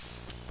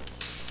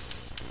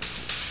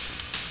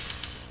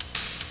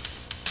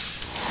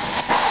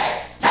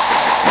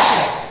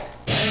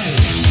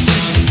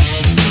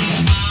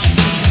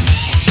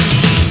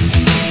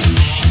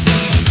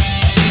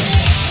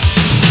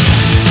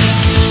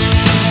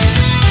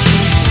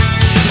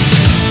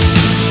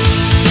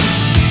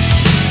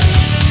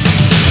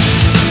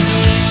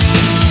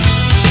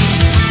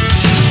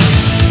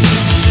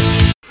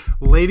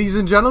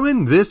and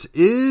gentlemen, this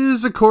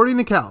is According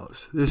to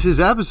Cows. This is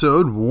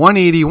episode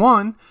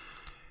 181.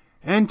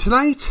 And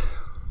tonight,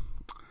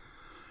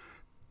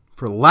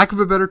 for lack of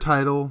a better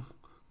title,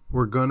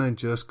 we're going to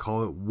just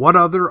call it, What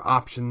Other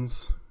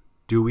Options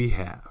Do We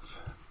Have?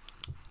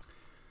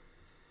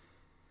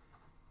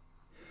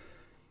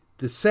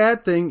 The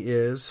sad thing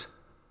is,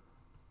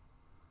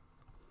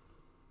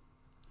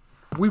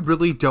 we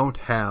really don't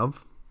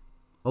have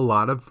a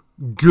lot of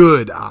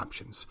good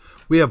options.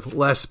 We have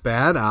less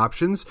bad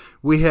options.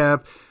 We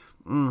have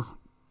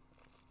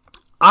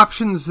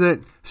options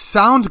that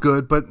sound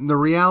good, but in the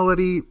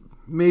reality,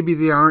 maybe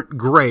they aren't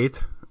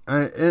great.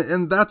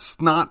 And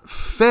that's not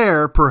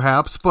fair,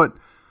 perhaps, but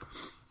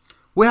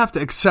we have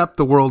to accept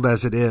the world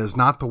as it is,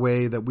 not the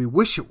way that we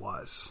wish it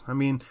was. I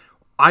mean,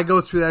 I go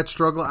through that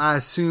struggle. I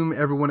assume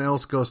everyone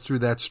else goes through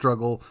that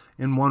struggle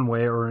in one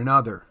way or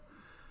another.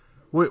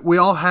 We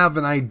all have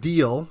an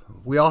ideal.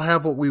 We all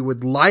have what we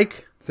would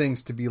like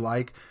things to be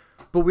like,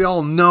 but we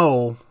all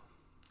know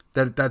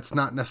that that's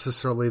not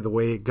necessarily the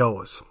way it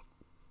goes.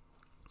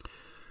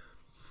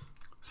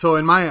 So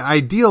in my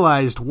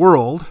idealized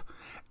world,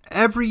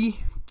 every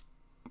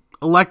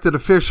elected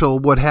official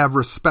would have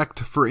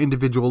respect for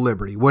individual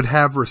liberty, would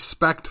have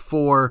respect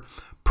for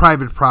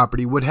private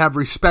property, would have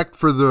respect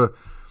for the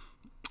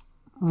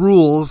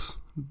rules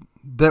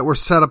that were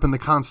set up in the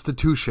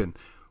Constitution.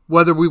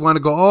 Whether we want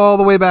to go all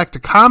the way back to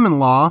common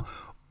law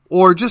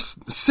or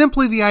just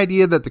simply the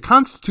idea that the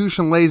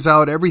Constitution lays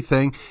out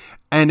everything,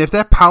 and if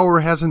that power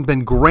hasn't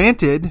been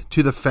granted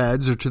to the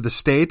feds or to the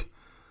state,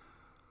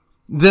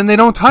 then they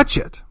don't touch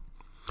it.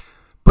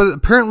 But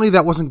apparently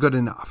that wasn't good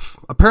enough.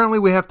 Apparently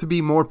we have to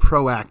be more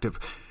proactive.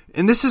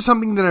 And this is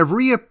something that I've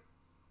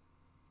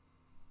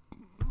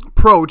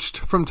approached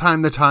from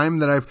time to time,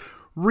 that I've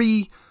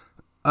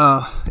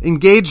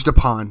engaged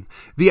upon.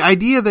 The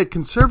idea that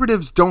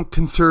conservatives don't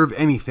conserve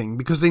anything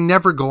because they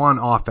never go on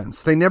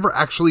offense. They never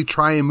actually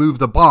try and move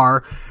the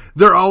bar.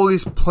 They're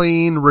always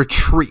playing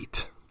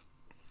retreat.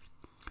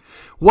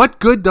 What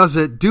good does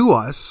it do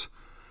us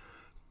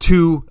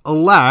to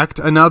elect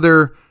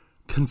another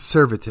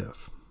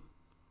conservative?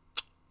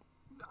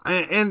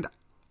 And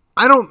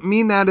I don't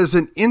mean that as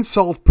an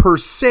insult per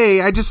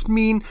se. I just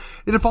mean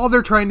that if all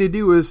they're trying to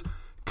do is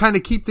kind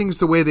of keep things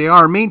the way they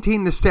are,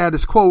 maintain the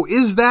status quo,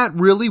 is that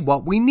really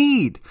what we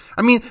need?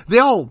 I mean, they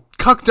all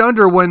cucked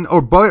under when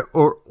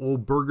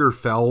Obergefell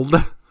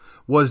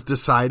was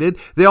decided.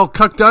 They all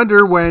cucked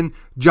under when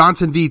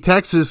Johnson v.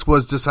 Texas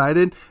was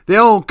decided. They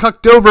all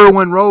cucked over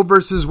when Roe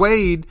versus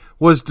Wade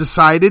was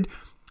decided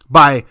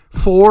by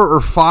 4 or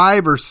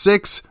 5 or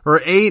 6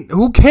 or 8.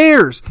 Who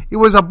cares? It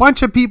was a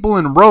bunch of people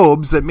in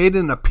robes that made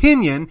an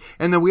opinion,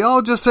 and then we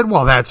all just said,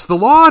 well, that's the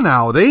law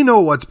now. They know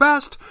what's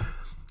best.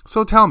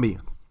 So tell me,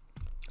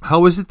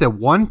 how is it that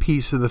one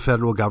piece of the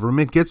federal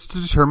government gets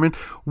to determine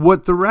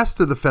what the rest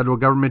of the federal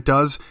government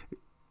does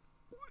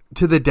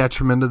to the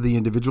detriment of the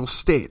individual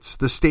states?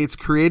 The states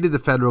created the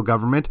federal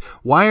government.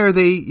 Why are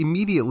they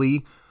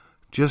immediately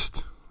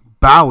just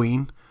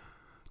bowing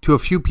to a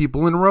few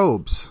people in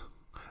robes?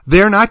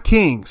 They're not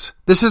kings.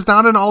 This is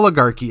not an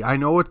oligarchy. I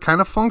know it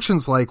kind of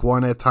functions like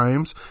one at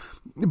times,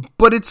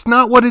 but it's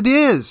not what it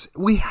is.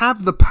 We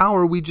have the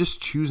power. We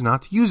just choose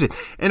not to use it.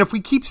 And if we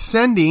keep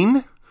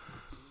sending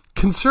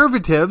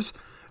conservatives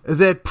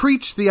that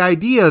preach the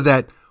idea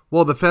that,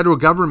 well, the federal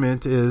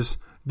government is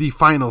the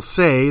final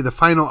say, the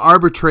final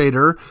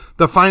arbitrator,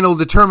 the final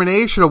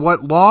determination of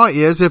what law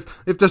is.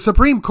 If the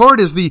Supreme Court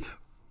is the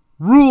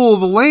rule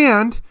of the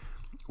land,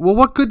 well,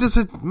 what good does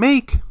it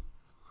make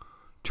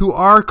to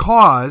our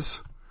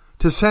cause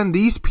to send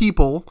these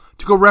people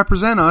to go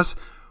represent us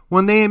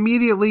when they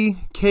immediately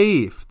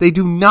cave? They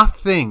do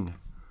nothing.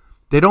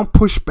 They don't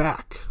push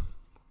back.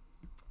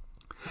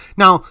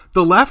 Now,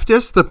 the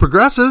leftists, the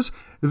progressives,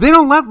 they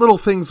don't let little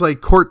things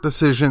like court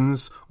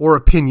decisions or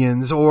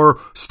opinions or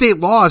state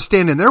laws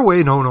stand in their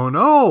way.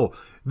 No.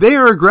 They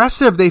are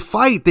aggressive. They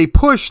fight. They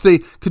push. They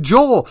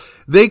cajole.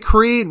 They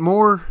create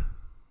more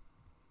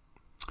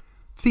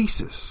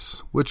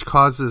thesis, which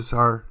causes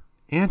our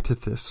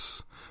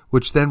antithesis,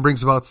 which then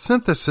brings about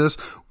synthesis,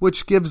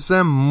 which gives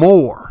them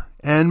more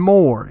and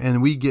more,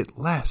 and we get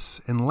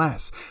less and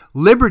less.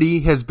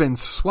 Liberty has been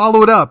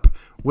swallowed up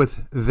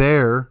with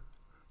their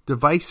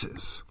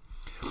devices.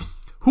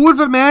 Who would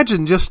have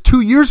imagined just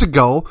 2 years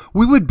ago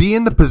we would be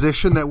in the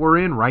position that we're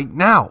in right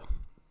now?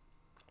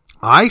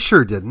 I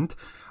sure didn't.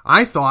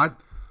 I thought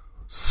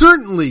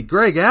certainly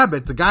Greg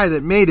Abbott, the guy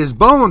that made his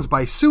bones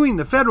by suing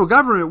the federal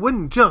government,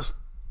 wouldn't just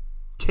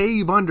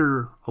cave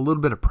under a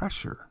little bit of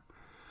pressure.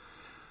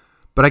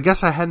 But I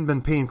guess I hadn't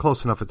been paying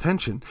close enough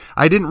attention.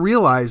 I didn't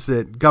realize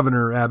that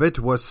Governor Abbott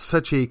was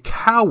such a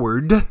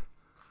coward,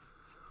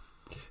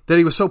 that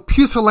he was so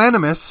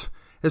pusillanimous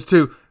as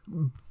to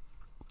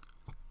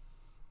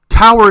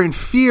cower in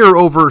fear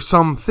over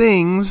some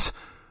things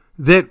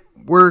that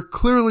were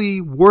clearly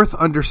worth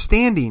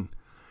understanding.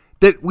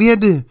 That we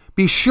had to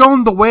be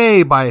shown the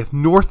way by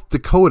South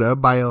Dakota,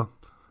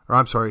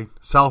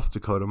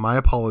 my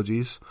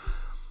apologies,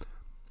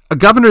 a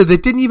governor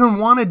that didn't even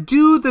want to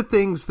do the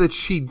things that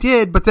she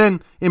did, but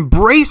then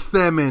embraced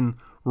them and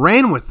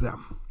ran with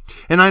them.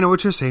 And I know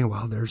what you're saying.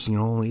 Well, there's,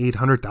 only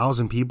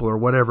 800,000 people or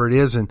whatever it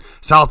is in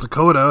South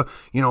Dakota.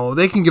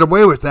 They can get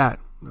away with that.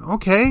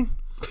 Okay.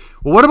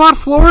 Well, what about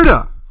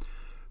Florida?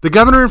 The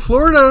governor in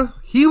Florida,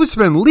 he was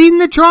been leading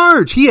the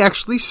charge. He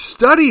actually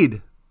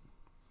studied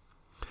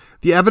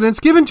the evidence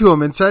given to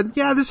him and said,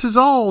 yeah, this is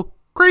all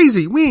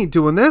crazy. We ain't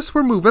doing this.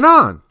 We're moving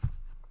on.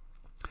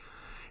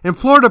 And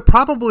Florida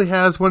probably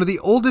has one of the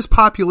oldest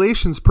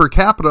populations per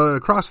capita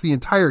across the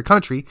entire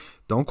country.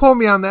 Don't quote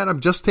me on that.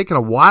 I'm just taking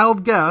a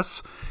wild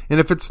guess. And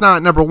if it's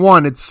not number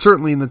one, it's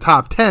certainly in the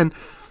top 10.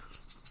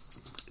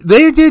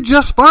 They did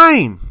just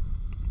fine.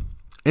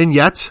 And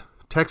yet,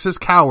 Texas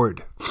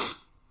cowered.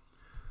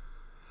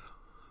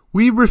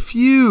 We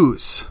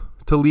refuse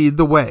to lead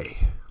the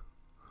way.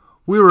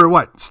 We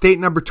were, state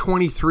number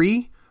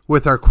 23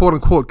 with our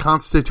quote-unquote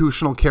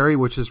constitutional carry,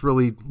 which is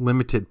really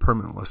limited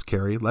permitless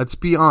carry. Let's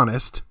be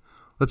honest.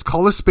 Let's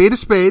call a spade,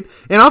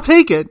 and I'll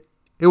take it.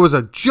 It was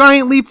a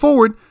giant leap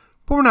forward,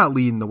 but we're not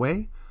leading the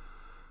way.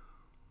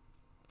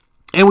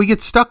 And we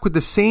get stuck with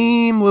the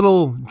same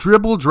little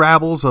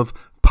dribble-drabbles of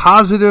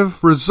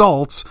positive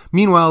results.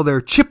 Meanwhile,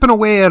 they're chipping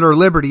away at our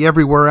liberty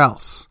everywhere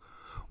else.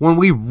 When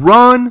we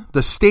run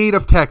the state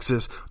of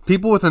Texas,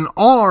 people with an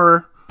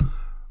R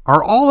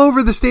are all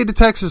over the state of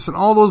Texas and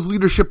all those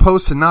leadership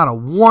posts, and not a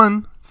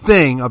one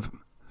thing of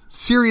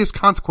serious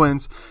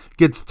consequence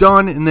gets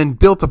done and then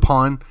built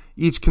upon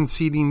each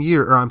conceding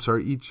year,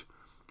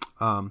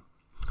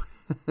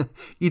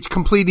 each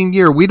completing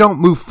year. We don't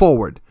move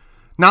forward,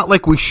 not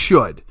like we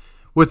should.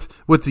 With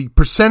the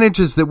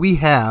percentages that we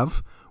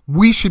have,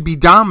 we should be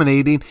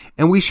dominating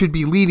and we should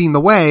be leading the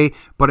way,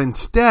 but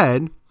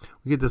instead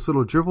we get this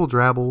little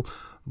dribble-drabble,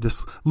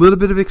 this little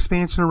bit of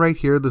expansion right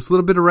here, this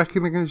little bit of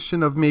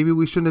recognition of maybe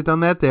we shouldn't have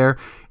done that there.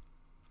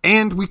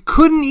 And we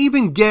couldn't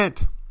even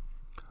get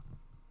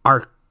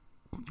our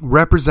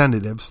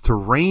representatives to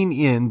rein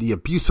in the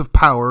abuse of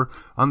power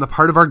on the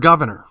part of our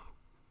governor.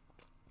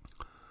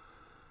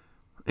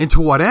 And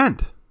to what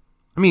end?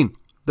 I mean,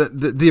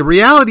 the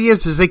reality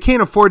is they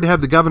can't afford to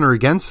have the governor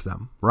against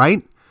them,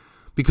 right?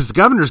 Because the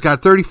governor's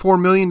got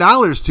 $34 million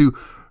to,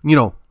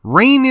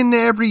 rein in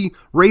every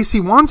race he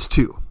wants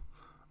to.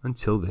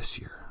 Until this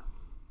year.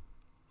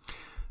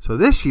 So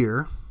this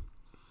year,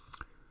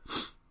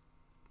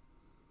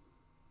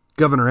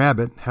 Governor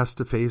Abbott has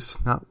to face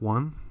not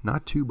one,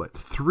 not two, but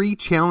three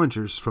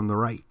challengers from the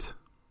right.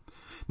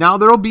 Now,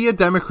 there'll be a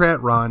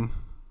Democrat run,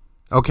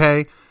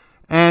 okay?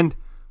 And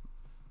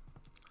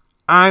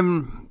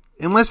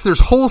unless there's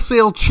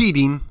wholesale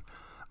cheating,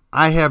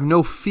 I have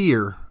no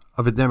fear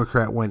of a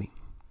Democrat winning.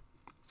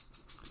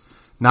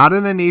 Not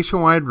in a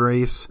nationwide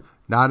race,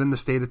 not in the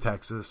state of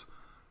Texas.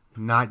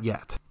 Not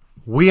yet.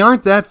 We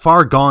aren't that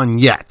far gone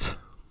yet.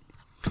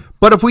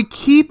 But if we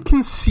keep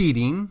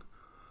conceding,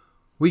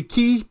 we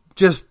keep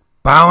just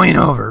bowing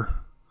over,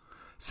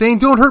 saying,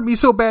 don't hurt me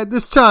so bad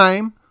this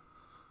time.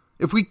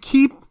 If we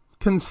keep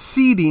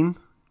conceding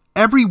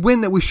every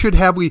win that we should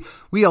have, we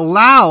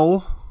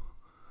allow,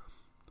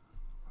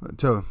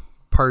 to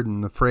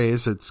pardon the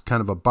phrase, it's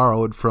kind of a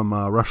borrowed from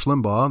Rush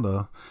Limbaugh,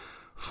 the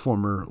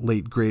former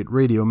late great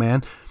radio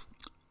man.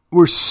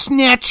 We're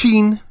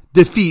snatching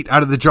defeat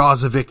out of the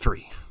jaws of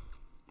victory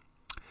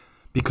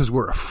because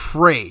we're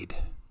afraid.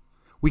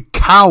 We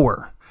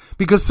cower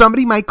because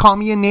somebody might call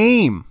me a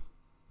name.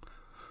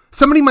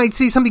 Somebody might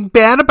say something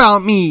bad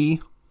about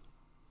me.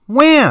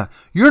 Wham!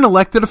 You're an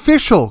elected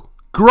official.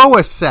 Grow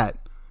a set.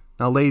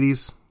 Now,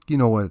 ladies, you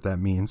know what that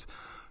means.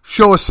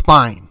 Show a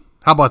spine.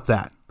 How about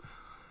that?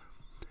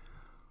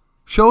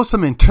 Show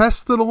some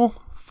intestinal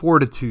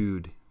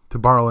fortitude, to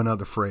borrow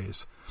another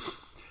phrase.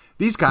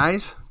 These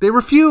guys, they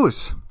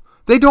refuse.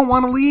 They don't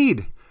want to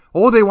lead.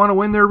 Oh, they want to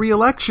win their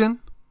re-election.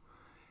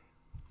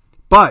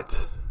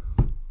 But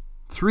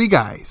three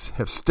guys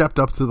have stepped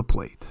up to the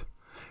plate.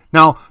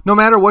 Now, no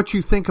matter what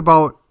you think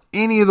about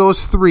any of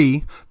those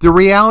three, the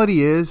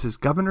reality is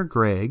Governor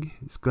Gregg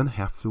is going to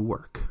have to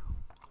work.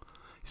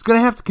 He's going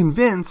to have to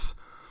convince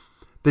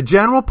the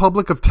general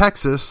public of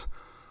Texas,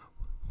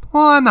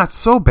 well, I'm not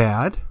so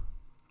bad.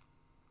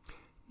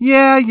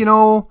 Yeah,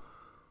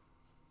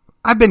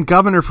 I've been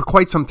governor for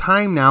quite some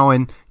time now,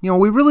 and,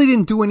 we really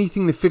didn't do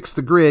anything to fix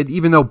the grid,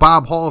 even though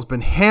Bob Hall's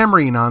been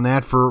hammering on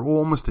that for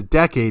almost a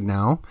decade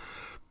now.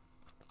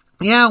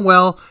 Yeah,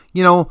 well,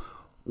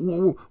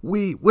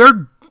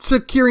 we're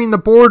securing the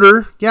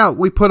border. Yeah,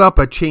 we put up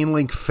a chain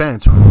link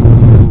fence.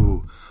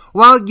 Ooh.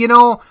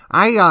 Well,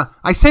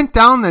 I sent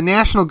down the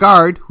National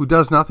Guard, who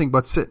does nothing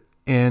but sit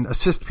and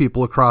assist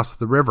people across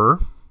the river.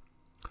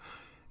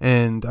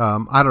 And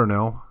I don't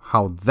know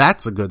how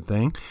that's a good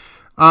thing.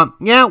 I'm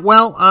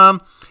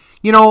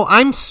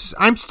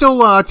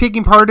still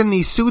taking part in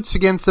these suits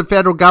against the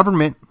federal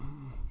government.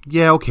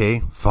 Yeah,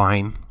 okay,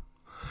 fine.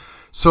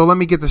 So let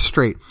me get this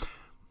straight.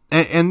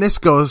 And this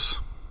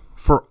goes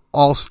for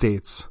all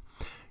states.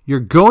 You're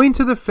going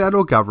to the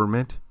federal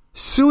government,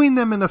 suing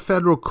them in a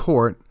federal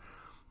court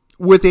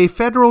with a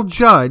federal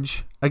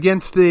judge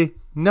against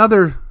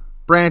another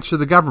branch of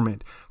the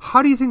government.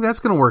 How do you think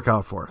that's going to work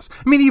out for us?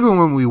 I mean, even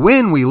when we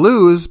win, we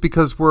lose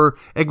because we're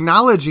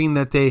acknowledging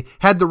that they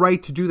had the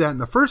right to do that in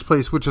the first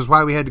place, which is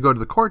why we had to go to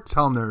the court to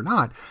tell them they're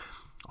not.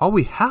 All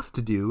we have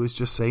to do is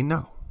just say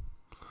no.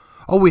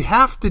 All we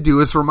have to do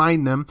is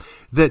remind them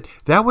that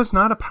that was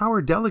not a power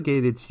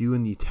delegated to you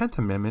in the 10th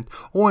Amendment.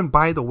 Oh, and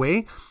by the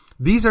way,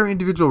 these are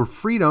individual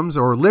freedoms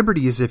or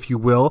liberties, if you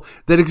will,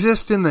 that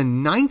exist in the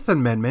 9th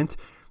Amendment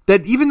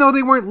that even though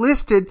they weren't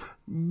listed,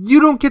 you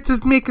don't get to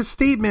make a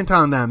statement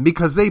on them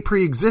because they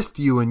pre-exist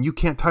you and you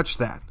can't touch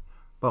that.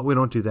 But we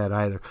don't do that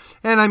either.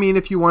 And I mean,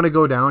 if you want to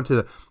go down to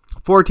the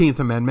 14th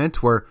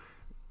Amendment where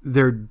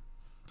they're,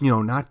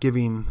 not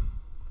giving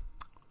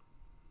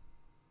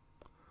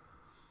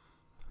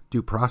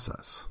due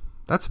process,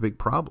 that's a big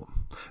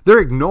problem. They're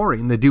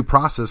ignoring the due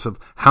process of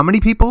how many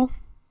people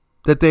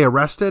that they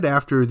arrested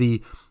after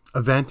the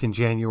event in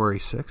January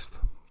 6th.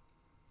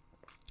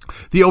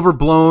 The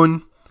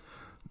overblown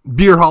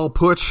beer hall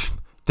putsch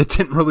that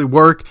didn't really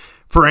work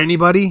for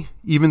anybody,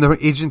 even the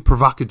agent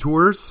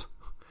provocateurs.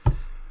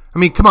 I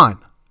mean, come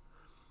on.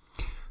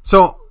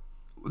 So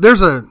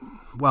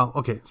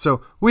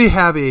so we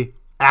have a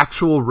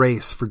actual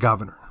race for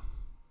governor.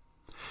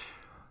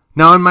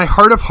 Now, in my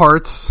heart of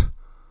hearts,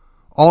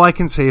 all I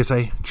can say is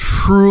I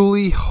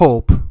truly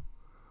hope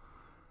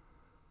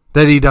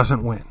that he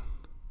doesn't win.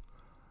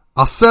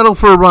 I'll settle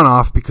for a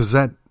runoff because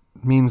that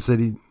means that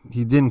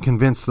he didn't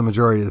convince the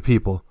majority of the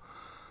people.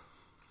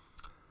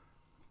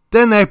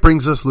 Then that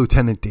brings us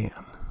Lieutenant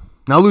Dan.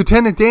 Now,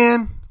 Lieutenant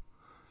Dan,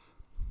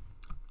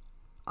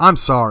 I'm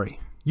sorry.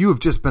 You have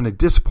just been a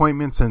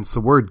disappointment since the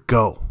word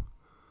go.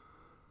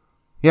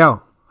 Yeah,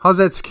 how's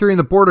that securing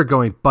the border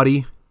going,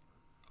 buddy?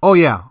 Oh,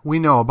 yeah, we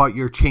know about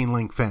your chain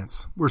link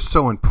fence. We're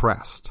so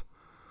impressed.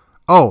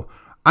 Oh,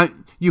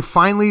 you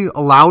finally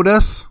allowed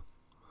us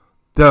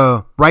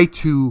the right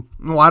to,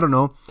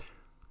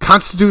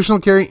 constitutional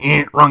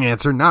carry? Wrong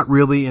answer. Not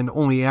really, and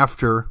only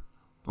after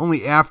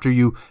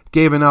you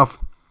gave enough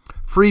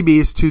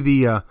freebies to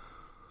the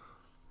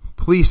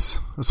police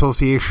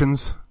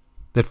associations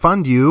that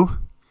fund you.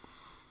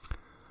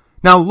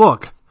 Now,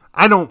 look,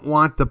 I don't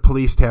want the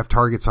police to have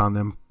targets on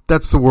them.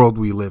 That's the world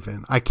we live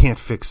in. I can't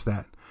fix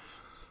that.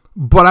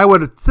 But I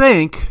would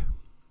think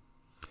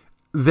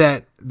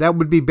that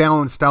would be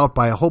balanced out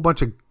by a whole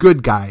bunch of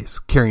good guys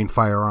carrying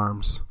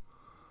firearms.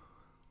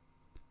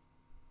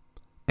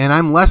 And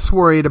I'm less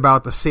worried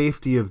about the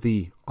safety of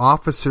the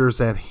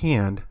officers at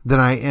hand than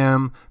I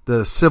am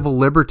the civil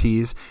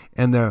liberties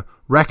and the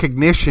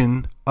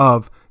recognition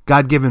of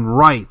God-given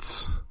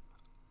rights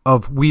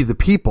of we the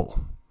people.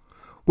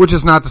 Which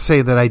is not to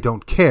say that I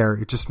don't care.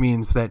 It just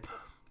means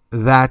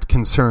that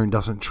concern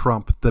doesn't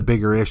trump the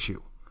bigger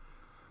issue.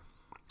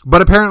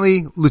 But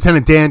apparently,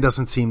 Lieutenant Dan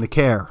doesn't seem to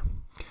care.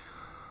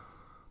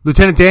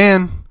 Lieutenant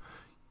Dan,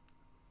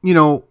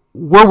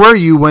 where were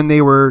you when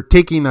they were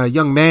taking a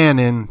young man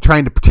and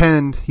trying to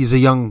pretend he's a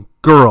young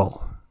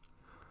girl?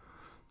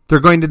 They're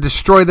going to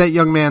destroy that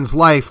young man's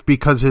life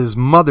because his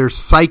mother's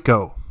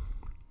psycho.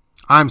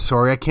 I'm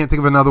sorry, I can't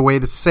think of another way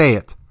to say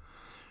it.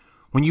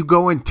 When you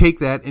go and take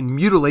that and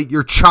mutilate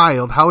your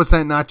child, how is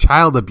that not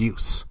child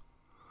abuse?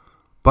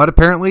 But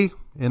apparently,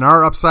 in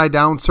our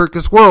upside-down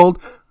circus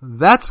world,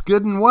 that's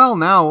good and well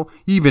now,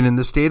 even in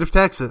the state of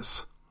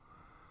Texas.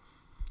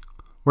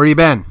 Where you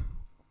been?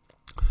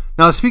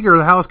 Now, the Speaker of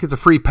the House gets a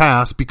free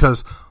pass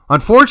because,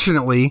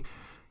 unfortunately,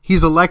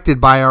 he's elected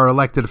by our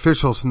elected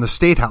officials in the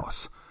State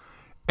House.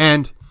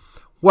 And,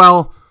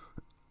 well,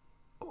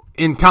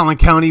 in Collin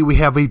County, we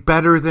have a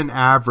better than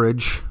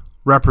average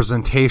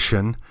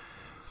representation.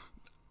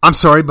 I'm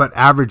sorry, but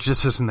average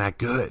just isn't that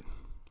good.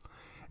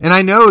 And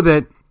I know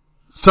that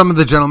some of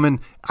the gentlemen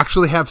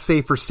actually have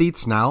safer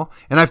seats now,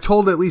 and I've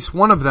told at least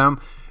one of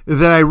them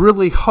that I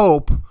really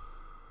hope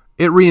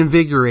it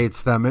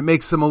reinvigorates them. It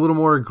makes them a little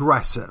more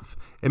aggressive.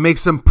 It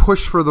makes them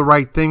push for the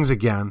right things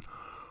again.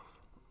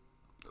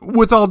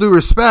 With all due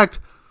respect,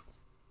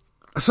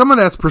 some of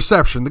that's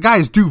perception. The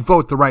guys do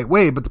vote the right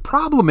way, but the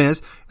problem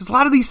is a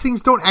lot of these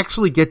things don't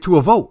actually get to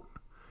a vote.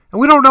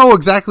 And we don't know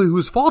exactly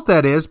whose fault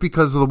that is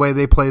because of the way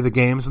they play the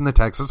games in the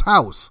Texas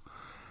House.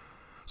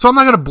 So I'm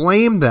not going to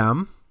blame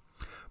them.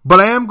 But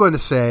I am going to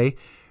say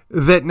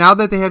that now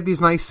that they have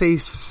these nice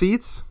safe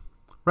seats,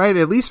 right,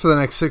 at least for the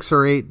next 6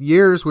 or 8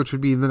 years, which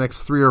would be the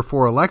next 3 or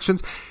 4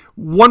 elections,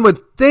 one would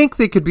think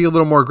they could be a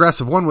little more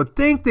aggressive. One would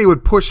think they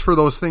would push for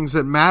those things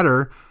that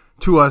matter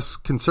to us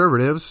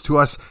conservatives, to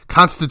us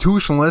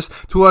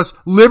constitutionalists, to us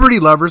liberty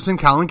lovers in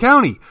Collin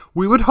County.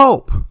 We would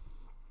hope.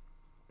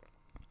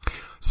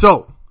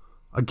 So,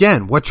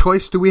 again, what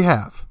choice do we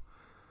have?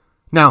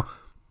 Now,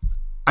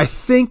 I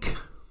think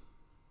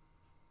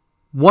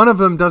one of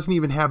them doesn't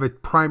even have a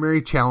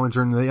primary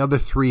challenger, and the other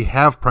 3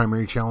 have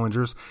primary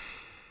challengers.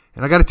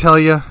 And I got to tell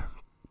you,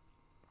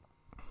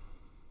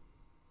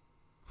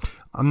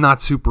 I'm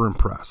not super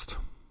impressed.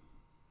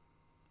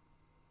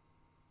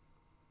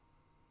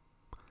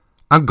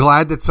 I'm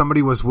glad that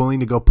somebody was willing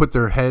to go put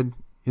their head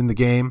in the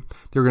game.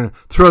 They were going to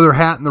throw their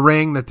hat in the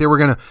ring, that they were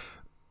going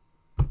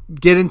to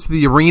get into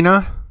the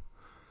arena.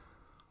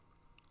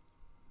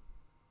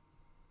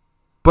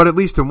 But at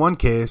least in one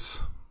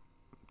case,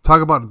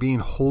 talk about being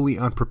wholly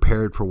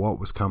unprepared for what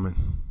was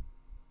coming.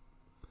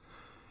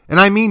 And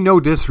I mean no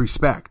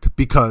disrespect,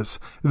 because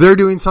they're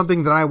doing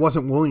something that I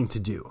wasn't willing to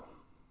do.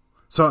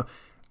 So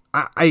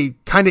I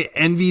kind of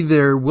envy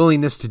their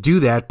willingness to do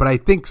that, but I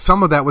think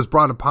some of that was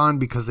brought upon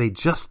because they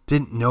just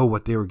didn't know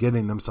what they were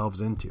getting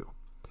themselves into.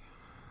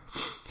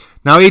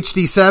 Now,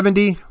 HD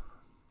 70,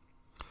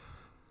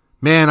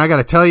 man, I got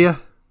to tell you,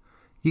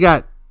 you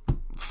got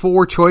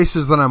 4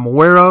 choices that I'm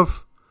aware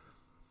of.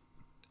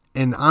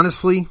 And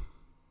honestly,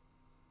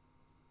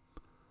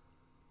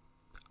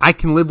 I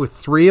can live with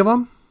 3 of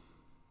them.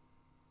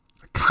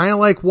 I kind of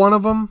like 1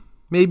 of them,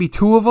 maybe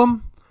 2 of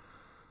them.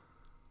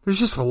 There's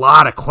just a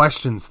lot of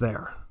questions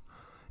there.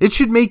 It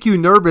should make you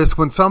nervous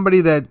when somebody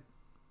that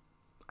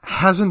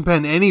hasn't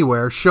been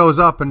anywhere shows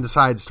up and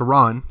decides to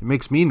run. It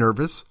makes me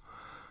nervous.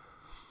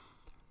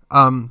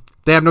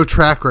 They have no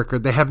track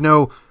record. They have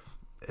no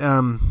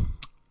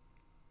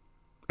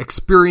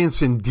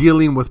experience in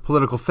dealing with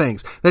political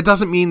things. That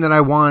doesn't mean that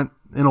I want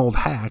an old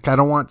hack. I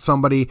don't want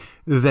somebody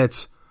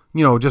that's,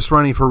 just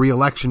running for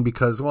re-election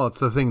because, well, it's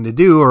the thing to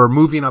do, or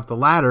moving up the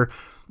ladder.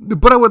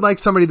 But I would like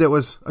somebody that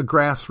was a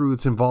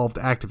grassroots involved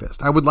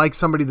activist. I would like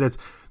somebody that's,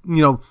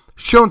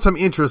 shown some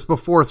interest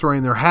before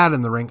throwing their hat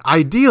in the ring.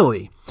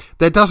 Ideally,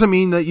 that doesn't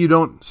mean that you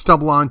don't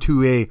stumble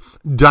onto a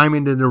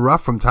diamond in the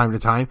rough from time to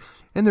time.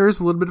 And there is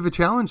a little bit of a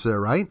challenge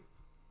there, right?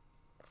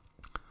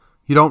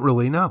 You don't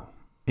really know.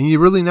 And you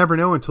really never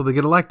know until they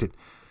get elected.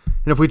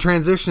 And if we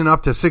transition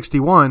up to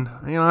 61,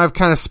 I've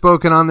kind of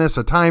spoken on this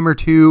a time or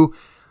two.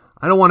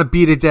 I don't want to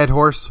beat a dead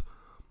horse,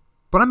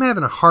 but I'm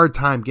having a hard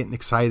time getting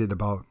excited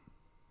about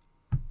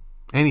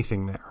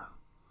anything there.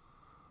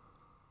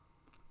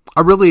 I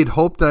really had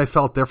hoped that I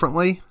felt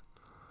differently.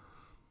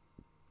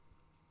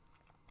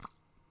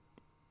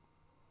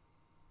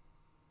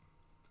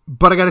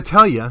 But I got to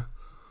tell you,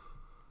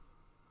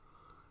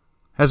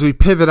 as we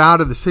pivot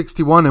out of the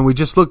 61 and we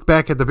just look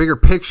back at the bigger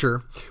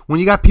picture, when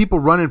you got people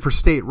running for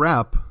state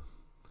rep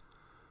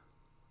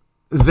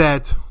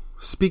that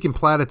speak in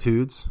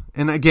platitudes,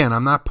 and again,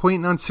 I'm not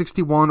pointing on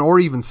 61 or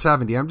even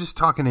 70, I'm just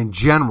talking in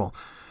general.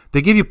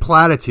 They give you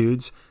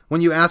platitudes.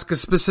 When you ask a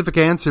specific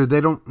answer,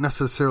 they don't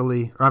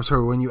necessarily,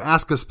 when you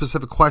ask a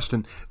specific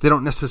question, they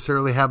don't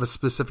necessarily have a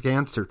specific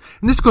answer.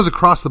 And this goes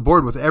across the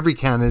board with every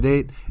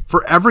candidate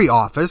for every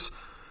office.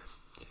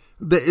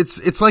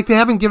 It's like they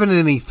haven't given it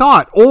any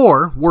thought,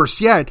 or worse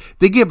yet,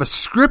 they give a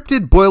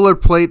scripted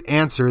boilerplate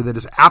answer that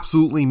is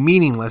absolutely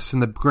meaningless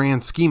in the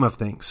grand scheme of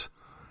things.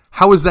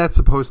 How is that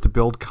supposed to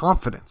build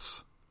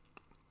confidence?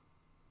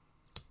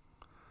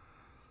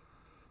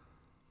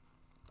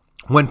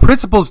 When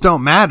principles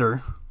don't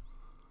matter,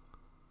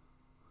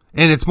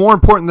 and it's more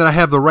important that I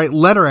have the right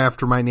letter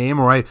after my name,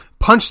 or I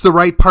punch the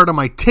right part of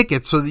my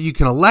ticket so that you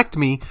can elect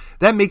me,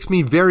 that makes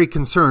me very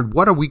concerned.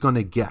 What are we going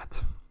to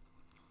get?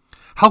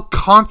 How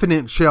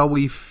confident shall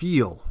we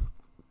feel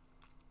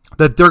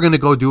that they're going to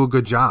go do a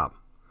good job?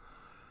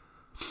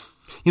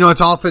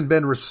 It's often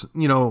been,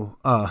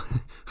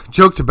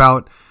 joked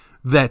about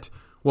that,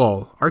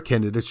 well, our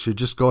candidates should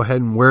just go ahead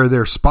and wear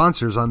their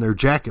sponsors on their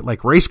jacket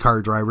like race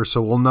car drivers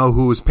so we'll know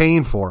who is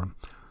paying for them.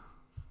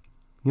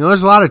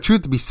 There's a lot of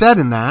truth to be said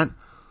in that.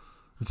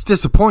 It's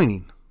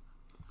disappointing.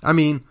 I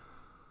mean,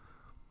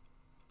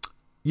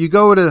 you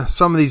go to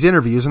some of these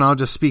interviews, and I'll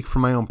just speak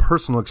from my own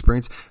personal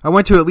experience. I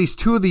went to at least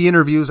 2 of the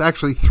interviews,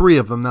 actually 3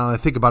 of them now that I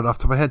think about it off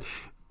the top of my head.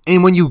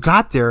 And when you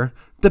got there,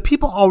 the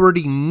people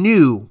already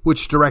knew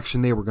which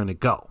direction they were going to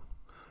go.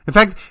 In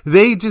fact,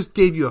 they just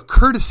gave you a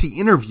courtesy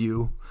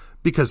interview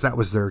because that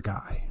was their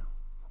guy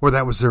or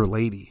that was their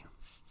lady.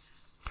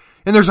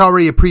 And there's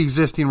already a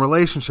pre-existing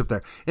relationship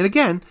there. And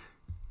again,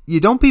 you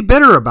don't be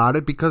bitter about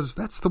it because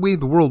that's the way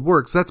the world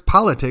works. That's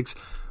politics.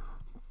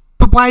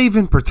 But why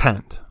even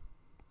pretend?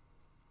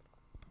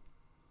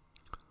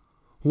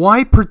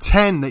 Why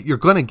pretend that you're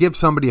going to give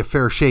somebody a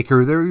fair shake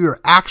or that you're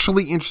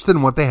actually interested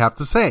in what they have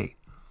to say?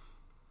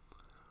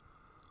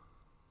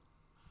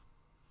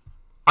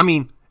 I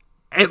mean,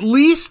 at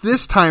least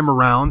this time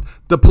around,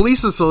 the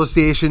police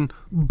association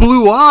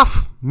blew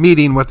off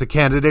meeting with the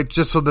candidate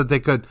just so that they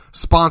could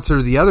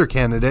sponsor the other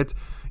candidate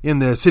in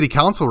the city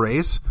council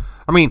race.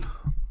 I mean,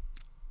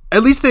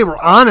 at least they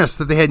were honest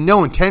that they had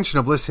no intention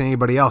of listening to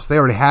anybody else. They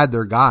already had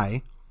their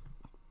guy.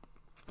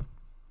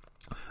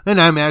 And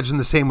I imagine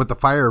the same with the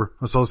fire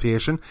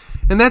association.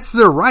 And that's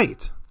their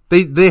right.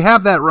 They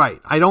have that right.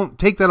 I don't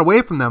take that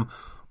away from them.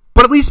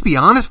 But at least be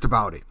honest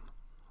about it.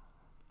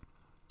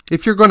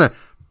 If you're going to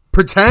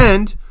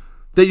pretend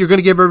that you're going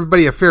to give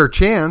everybody a fair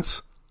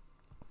chance,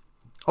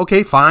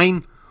 okay,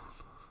 fine.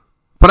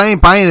 But I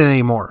ain't buying it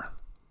anymore.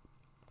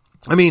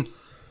 I mean,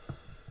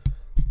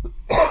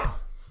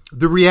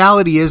 the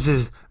reality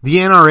is the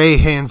NRA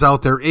hands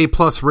out their A+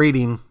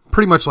 rating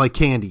pretty much like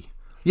candy.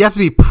 You have to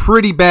be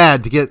pretty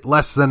bad to get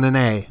less than an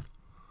A.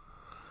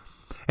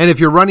 And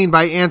if you're running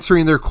by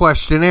answering their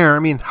questionnaire, I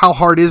mean, how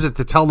hard is it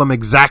to tell them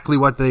exactly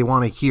what they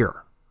want to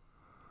hear?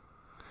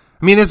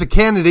 I mean, as a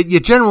candidate, you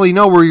generally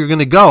know where you're going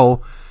to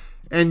go,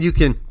 and you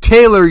can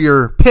tailor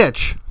your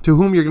pitch to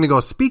whom you're going to go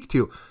speak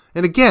to.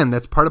 And again,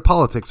 that's part of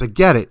politics. I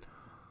get it.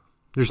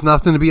 There's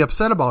nothing to be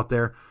upset about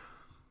there.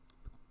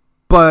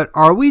 But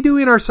are we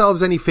doing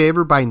ourselves any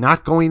favor by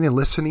not going and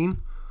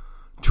listening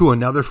to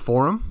another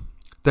forum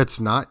that's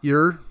not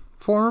your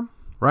forum,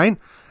 right?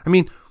 I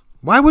mean,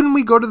 why wouldn't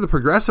we go to the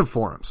progressive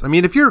forums? I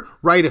mean, if you're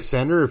right of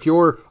center, if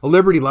you're a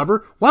liberty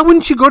lover, why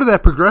wouldn't you go to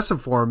that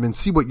progressive forum and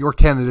see what your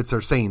candidates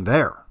are saying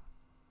there?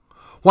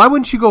 Why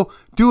wouldn't you go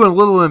do a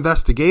little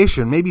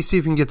investigation, maybe see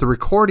if you can get the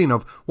recording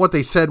of what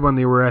they said when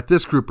they were at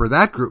this group or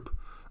that group?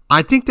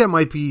 I think that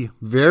might be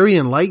very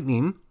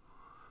enlightening,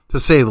 to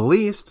say the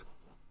least.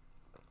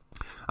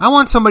 I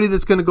want somebody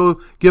that's going to go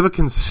give a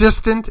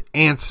consistent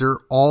answer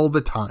all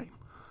the time.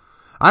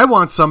 I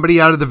want somebody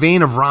out of the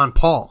vein of Ron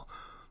Paul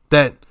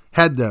that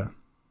had the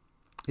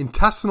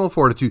intestinal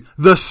fortitude,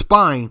 the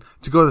spine,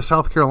 to go to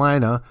South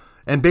Carolina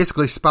and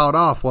basically spout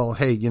off, well,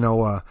 hey,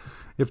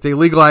 if they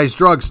legalize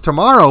drugs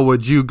tomorrow,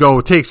 would you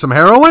go take some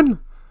heroin?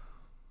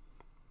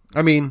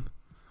 I mean,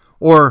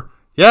 or,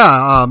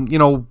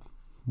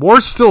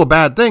 war's still a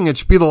bad thing. It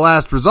should be the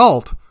last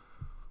result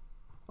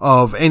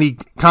of any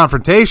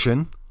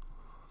confrontation.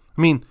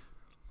 I mean,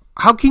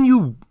 how can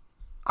you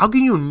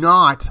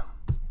not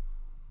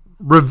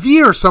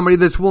revere somebody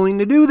that's willing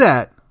to do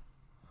that?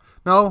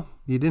 No,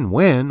 you didn't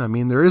win. I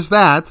mean, there is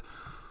that.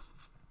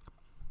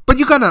 But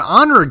you got to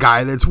honor a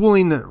guy that's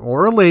willing to,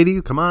 or a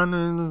lady, come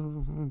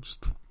on,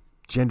 just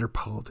gender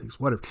politics,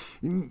 whatever.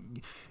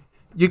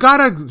 You got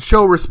to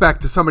show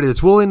respect to somebody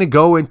that's willing to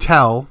go and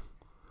tell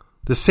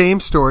the same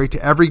story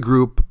to every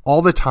group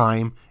all the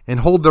time and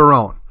hold their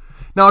own.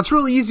 Now, it's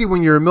really easy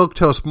when you're a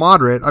milquetoast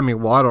moderate. I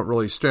mean, well, I don't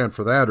really stand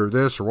for that or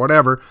this or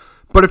whatever.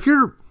 But if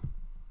you're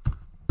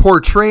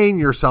portraying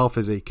yourself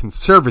as a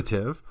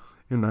conservative,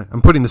 and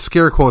I'm putting the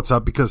scare quotes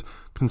up because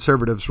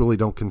conservatives really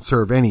don't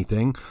conserve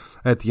anything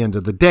at the end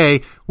of the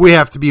day. We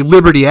have to be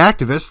liberty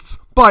activists.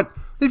 But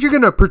if you're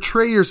going to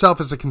portray yourself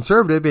as a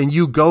conservative and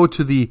you go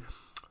to the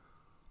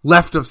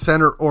left of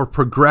center or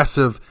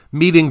progressive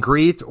meet and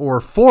greet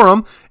or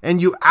forum and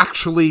you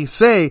actually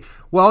say,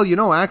 well,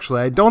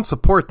 actually, I don't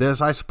support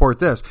this. I support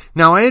this.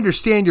 Now, I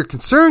understand your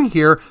concern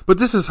here, but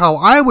this is how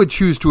I would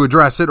choose to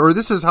address it, or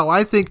this is how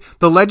I think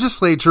the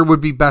legislature would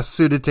be best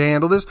suited to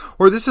handle this,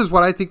 or this is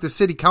what I think the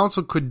city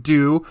council could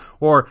do,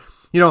 or,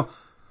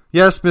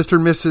 yes, Mr.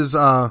 and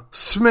Mrs.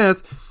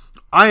 Smith,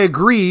 I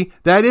agree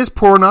that is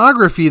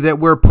pornography that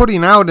we're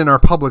putting out in our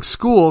public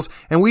schools,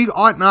 and we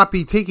ought not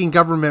be taking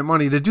government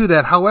money to do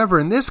that. However,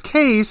 in this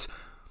case,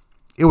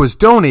 it was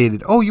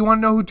donated. Oh, you want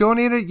to know who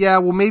donated? Yeah,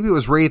 well, maybe it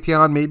was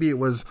Raytheon, maybe it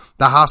was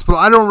the hospital.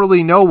 I don't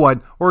really know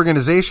what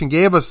organization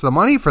gave us the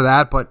money for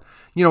that, but,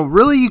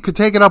 really you could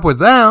take it up with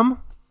them.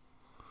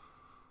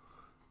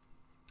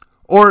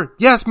 Or,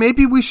 yes,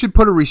 maybe we should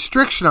put a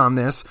restriction on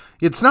this.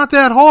 It's not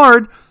that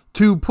hard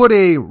to put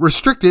a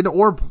restricted,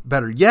 or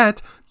better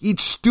yet,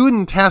 each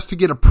student has to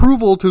get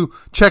approval to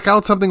check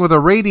out something with a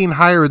rating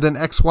higher than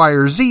X, Y,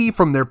 or Z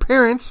from their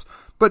parents.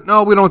 But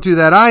no, we don't do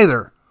that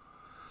either.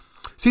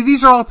 See,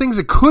 these are all things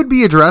that could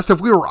be addressed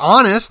if we were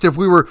honest, if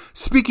we were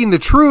speaking the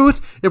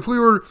truth, if we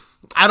were,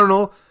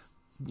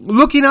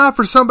 looking out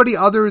for somebody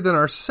other than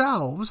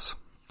ourselves,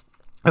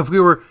 if we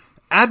were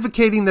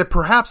advocating that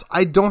perhaps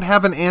I don't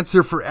have an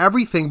answer for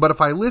everything, but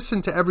if I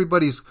listen to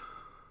everybody's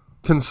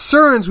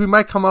concerns, we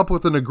might come up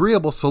with an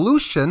agreeable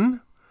solution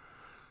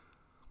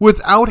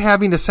without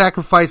having to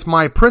sacrifice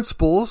my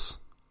principles,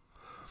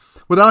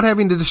 without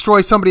having to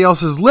destroy somebody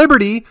else's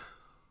liberty.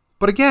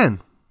 But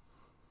again,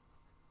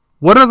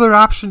 what other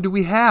option do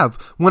we have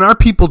when our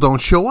people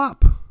don't show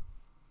up?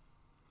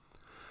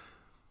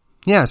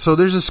 Yeah, so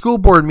there's a school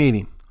board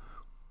meeting.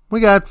 We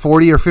got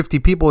 40 or 50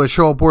 people that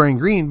show up wearing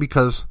green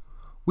because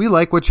we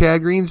like what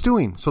Chad Green's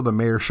doing. So the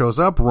mayor shows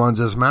up, runs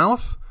his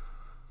mouth,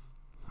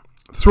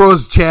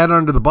 throws Chad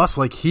under the bus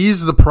like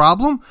he's the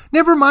problem.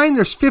 Never mind,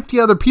 there's 50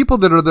 other people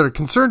that are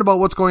concerned about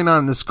what's going on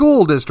in the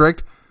school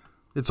district.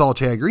 It's all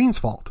Chad Green's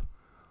fault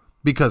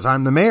because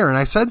I'm the mayor and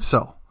I said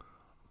so.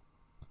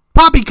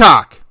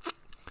 Poppycock!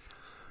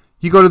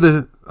 You go to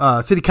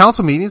the city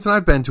council meetings, and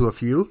I've been to a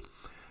few.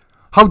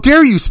 How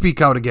dare you speak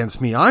out against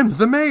me? I'm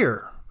the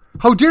mayor.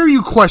 How dare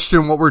you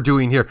question what we're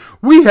doing here?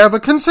 We have a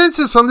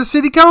consensus on the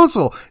city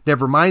council.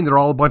 Never mind, they're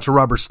all a bunch of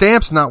rubber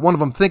stamps. Not one of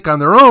them think on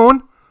their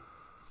own.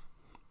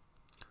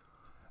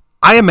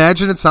 I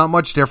imagine it's not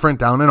much different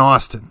down in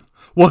Austin.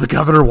 Well, the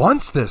governor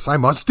wants this. I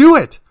must do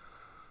it.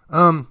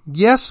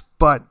 Yes,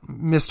 but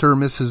Mr. or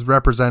Mrs.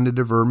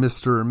 Representative or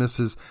Mr. or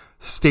Mrs.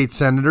 State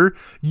Senator,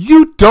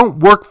 you don't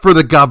work for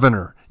the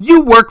governor.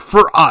 You work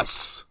for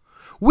us.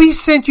 We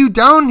sent you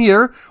down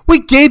here.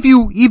 We gave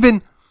you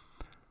even,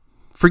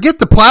 forget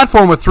the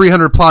platform with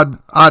 300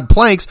 odd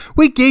planks.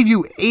 We gave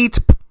you 8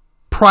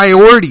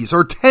 priorities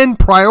or 10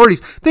 priorities.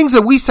 Things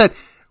that we said,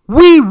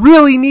 we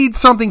really need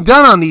something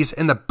done on these.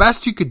 And the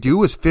best you could do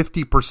was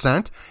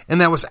 50%.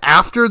 And that was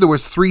after there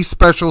was 3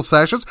 special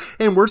sessions.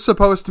 And we're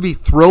supposed to be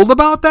thrilled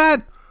about that?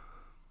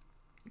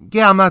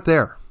 Yeah, I'm not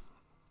there.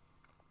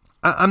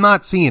 I'm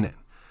not seeing it.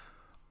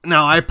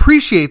 Now, I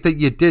appreciate that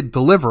you did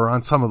deliver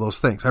on some of those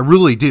things. I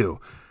really do.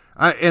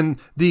 And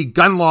the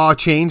gun law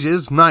change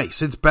is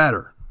nice. It's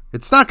better.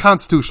 It's not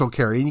constitutional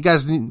carry, and you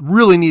guys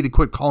really need to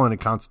quit calling it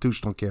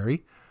constitutional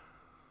carry.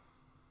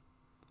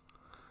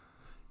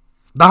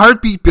 The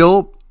heartbeat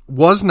bill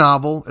was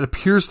novel. It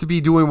appears to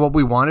be doing what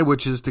we wanted,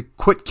 which is to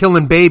quit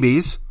killing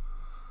babies.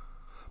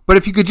 But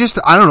if you could just,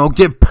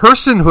 give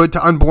personhood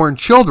to unborn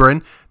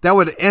children, that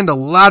would end a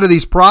lot of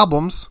these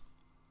problems,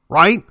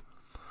 right?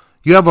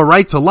 You have a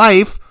right to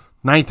life,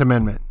 9th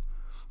Amendment.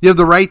 You have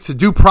the right to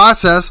due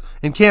process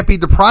and can't be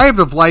deprived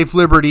of life,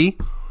 liberty,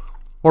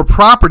 or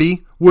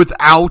property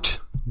without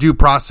due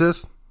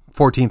process,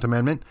 14th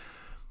Amendment.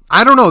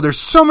 I don't know. There's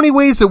so many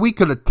ways that we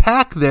could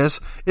attack this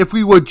if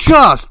we would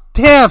just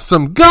have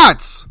some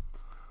guts.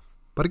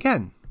 But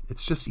again,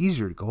 it's just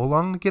easier to go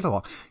along and get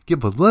along.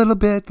 Give a little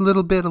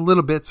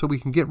bit so we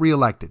can get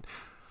reelected.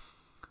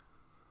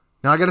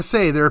 Now, I got to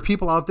say, there are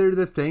people out there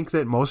that think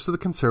that most of the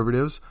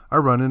conservatives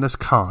are running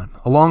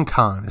a long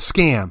con, a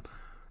scam.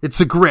 It's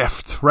a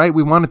grift, right?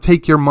 We want to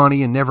take your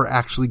money and never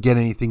actually get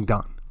anything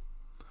done.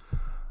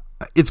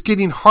 It's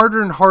getting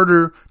harder and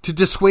harder to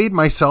dissuade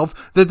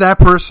myself that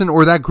person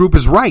or that group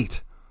is right.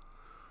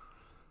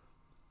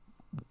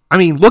 I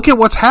mean, look at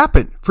what's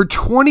happened. For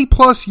 20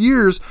 plus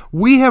years,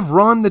 we have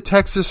run the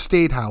Texas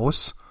State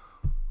House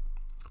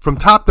from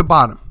top to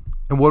bottom.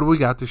 And what do we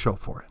got to show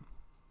for it?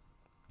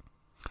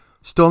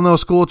 Still no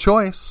school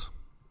choice.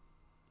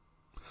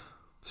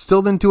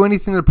 Still didn't do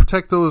anything to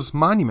protect those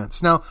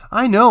monuments. Now,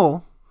 I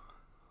know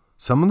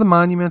some of the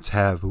monuments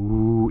have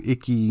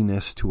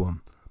ickiness to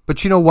them.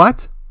 But you know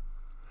what?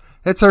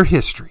 That's our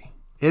history.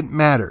 It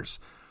matters.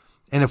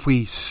 And if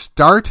we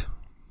start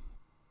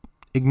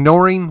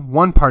ignoring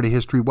one part of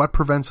history, what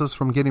prevents us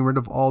from getting rid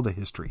of all the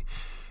history?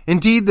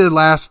 Indeed, the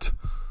last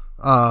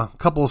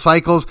couple of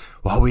cycles,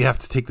 we have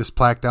to take this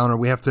plaque down, or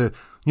we have to,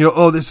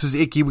 this is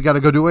icky, we got to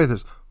go do away with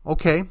this.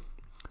 Okay.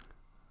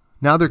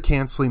 Now they're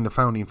canceling the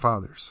founding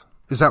fathers.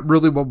 Is that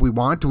really what we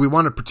want? Do we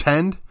want to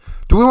pretend?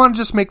 Do we want to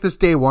just make this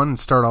day one and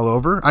start all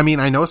over? I mean,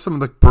 I know some of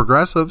the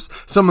progressives,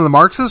 some of the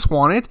Marxists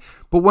want it,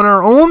 but when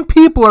our own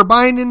people are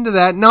buying into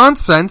that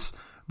nonsense,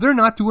 they're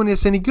not doing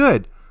us any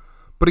good.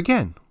 But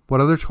again,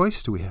 what other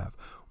choice do we have?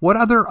 What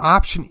other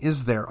option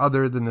is there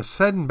other than to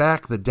send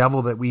back the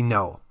devil that we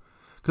know?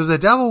 Because the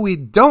devil we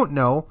don't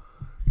know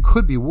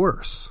could be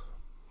worse.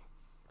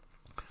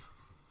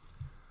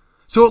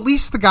 So at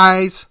least the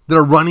guys that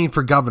are running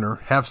for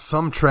governor have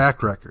some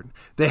track record.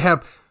 They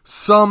have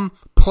some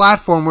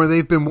platform where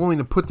they've been willing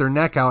to put their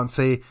neck out and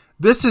say,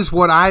 this is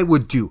what I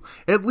would do.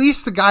 At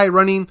least the guy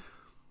running,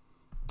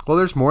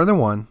 there's more than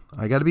one.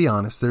 I got to be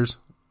honest. There's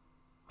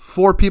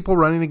 4 people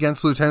running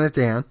against Lieutenant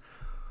Dan.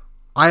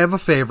 I have a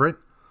favorite.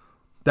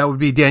 That would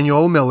be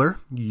Daniel Miller.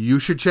 You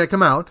should check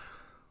him out.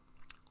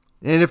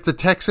 And if the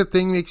Texas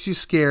thing makes you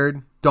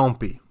scared, don't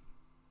be.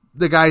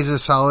 The guy's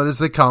as solid as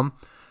they come.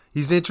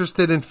 He's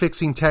interested in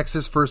fixing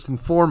Texas first and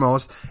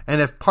foremost.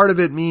 And if part of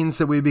it means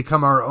that we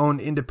become our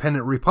own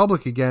independent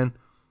republic again,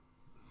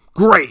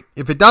 great.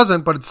 If it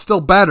doesn't, but it's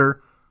still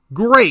better,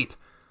 great.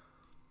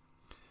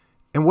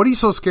 And what are you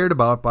so scared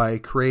about by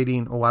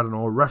creating,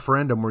 a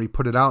referendum where you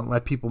put it out and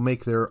let people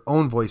make their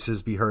own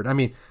voices be heard? I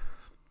mean,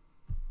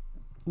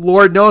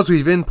 Lord knows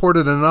we've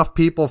imported enough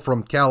people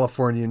from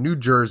California, New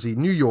Jersey,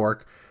 New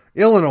York,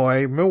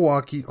 Illinois,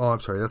 Milwaukee. Oh, I'm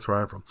sorry, that's where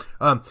I'm from.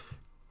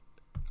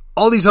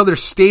 All these other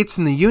states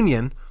in the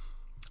union.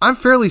 I'm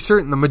fairly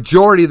certain the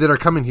majority that are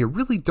coming here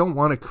really don't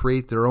want to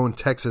create their own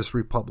Texas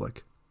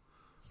republic.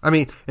 I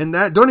mean, and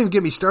that, don't even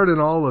get me started on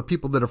all the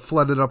people that have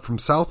flooded up from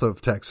south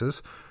of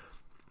Texas.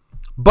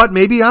 But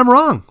maybe I'm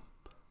wrong.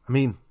 I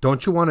mean,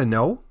 don't you want to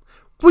know?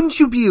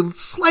 Wouldn't you be the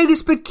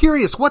slightest bit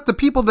curious what the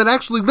people that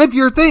actually live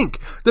here think?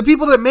 The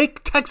people that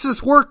make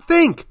Texas work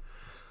think?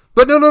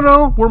 But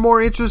no. We're more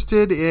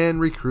interested in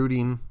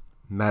recruiting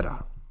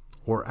Meta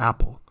or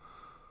Apple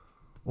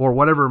or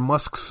whatever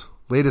Musk's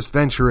latest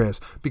venture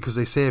is, because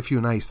they say a few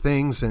nice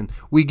things and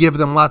we give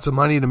them lots of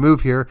money to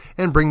move here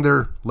and bring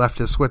their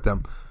leftists with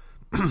them.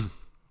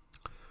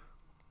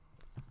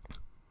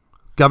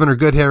 Governor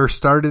Goodhair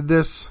started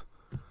this,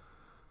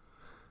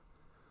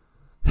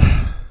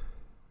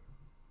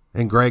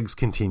 and Greg's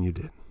continued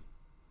it.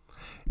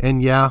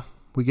 And yeah,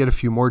 we get a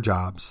few more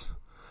jobs,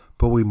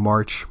 but we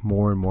march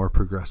more and more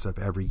progressive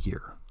every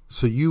year.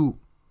 So you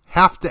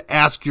have to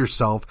ask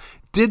yourself,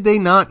 did they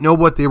not know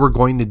what they were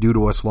going to do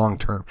to us long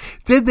term?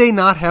 Did they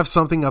not have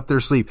something up their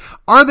sleeve?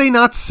 Are they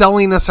not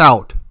selling us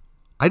out?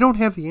 I don't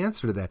have the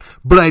answer to that,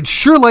 but I'd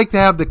sure like to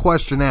have the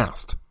question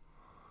asked.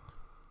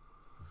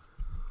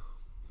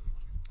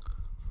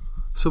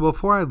 So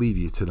before I leave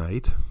you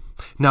tonight,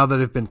 now that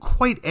I've been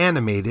quite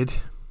animated,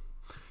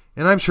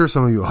 and I'm sure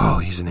some of you,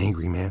 he's an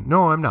angry man.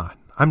 No, I'm not.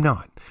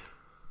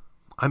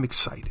 I'm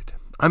excited.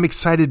 I'm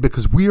excited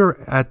because we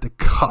are at the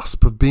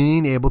cusp of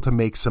being able to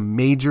make some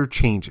major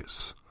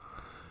changes.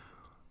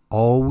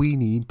 All we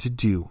need to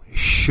do is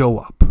show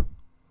up.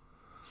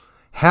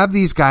 Have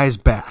these guys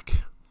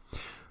back.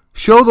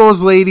 Show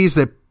those ladies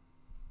that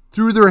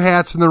threw their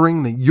hats in the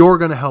ring that you're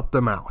going to help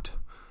them out.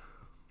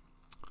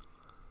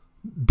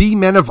 Be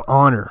men of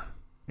honor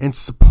and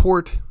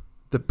support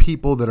the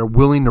people that are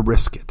willing to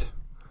risk it.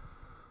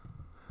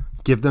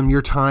 Give them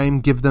your time,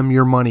 give them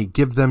your money,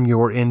 give them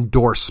your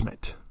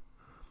endorsement.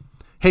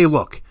 Hey,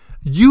 look,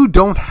 you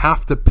don't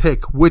have to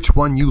pick which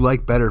one you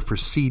like better for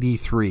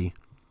CD3.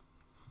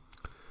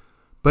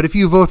 But if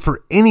you vote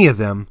for any of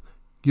them,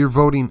 you're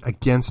voting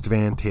against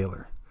Van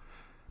Taylor.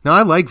 Now,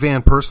 I like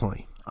Van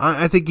personally.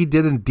 I think he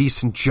did a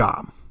decent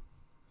job.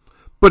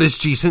 But is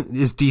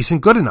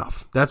decent good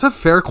enough? That's a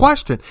fair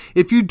question.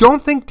 If you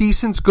don't think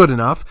decent's good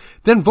enough,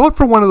 then vote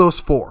for one of those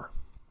four.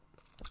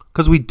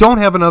 Because we don't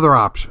have another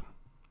option.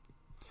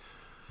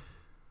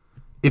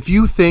 If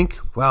you think,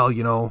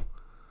 well,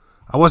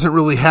 I wasn't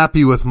really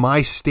happy with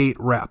my state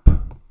rep.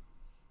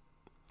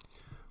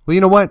 Well,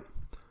 you know what?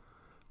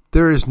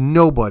 There is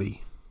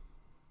nobody,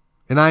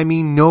 and I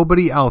mean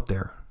nobody out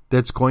there,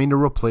 that's going to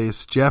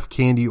replace Jeff,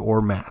 Candy,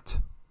 or Matt.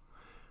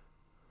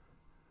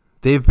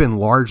 They've been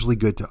largely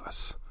good to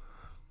us.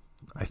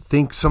 I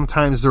think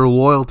sometimes their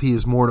loyalty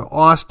is more to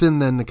Austin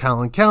than to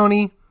Collin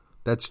County.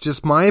 That's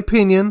just my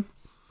opinion.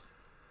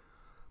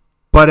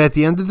 But at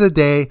the end of the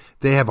day,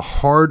 they have a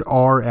hard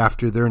R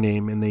after their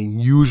name, and they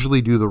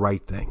usually do the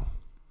right thing.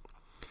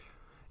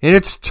 And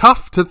it's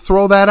tough to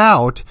throw that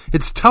out.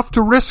 It's tough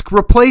to risk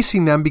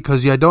replacing them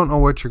because you don't know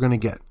what you're going to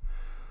get.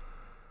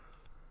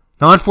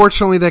 Now,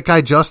 unfortunately, that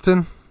guy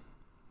Justin,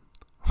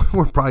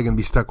 we're probably going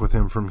to be stuck with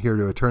him from here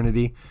to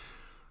eternity.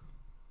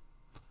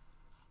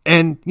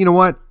 And you know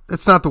what?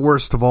 That's not the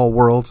worst of all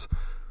worlds.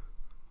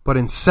 But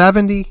in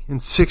 70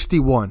 and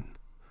 61,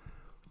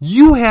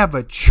 you have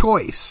a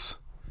choice.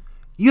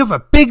 You have a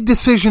big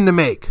decision to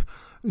make.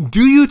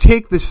 Do you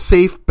take the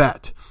safe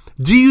bet?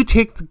 Do you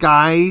take the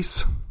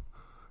guys,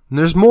 and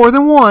there's more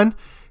than one,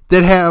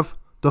 that have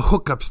the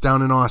hookups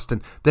down in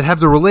Austin, that have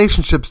the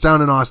relationships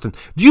down in Austin?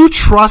 Do you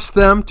trust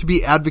them to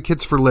be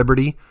advocates for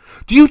liberty?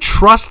 Do you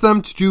trust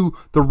them to do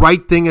the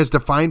right thing as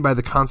defined by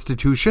the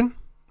Constitution?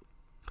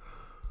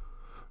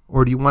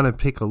 Or do you want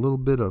to take a little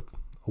bit of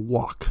a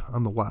walk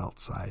on the wild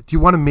side? Do you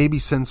want to maybe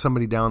send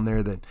somebody down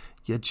there that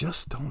you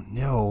just don't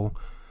know?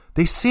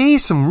 They say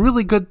some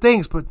really good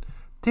things, but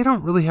they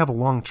don't really have a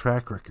long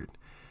track record.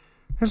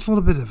 There's a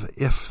little bit of an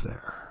if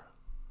there.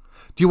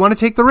 Do you want to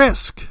take the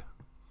risk?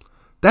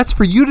 That's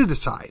for you to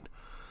decide.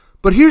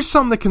 But here's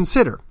something to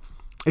consider.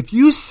 If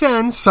you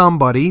send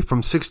somebody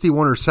from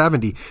 61 or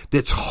 70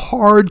 that's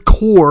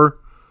hardcore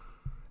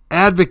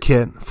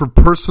advocate for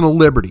personal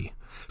liberty,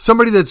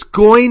 somebody that's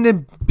going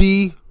to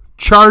be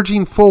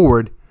charging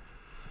forward,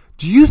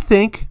 do you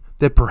think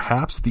that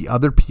perhaps the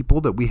other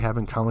people that we have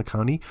in Collin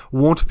County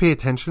won't pay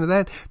attention to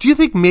that? Do you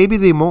think maybe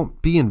they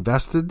won't be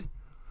invested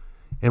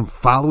in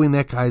following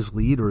that guy's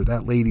lead or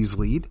that lady's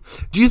lead?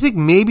 Do you think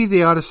maybe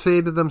they ought to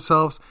say to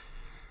themselves,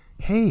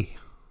 hey,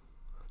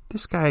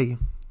 this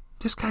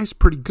guy's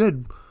pretty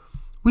good.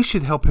 We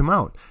should help him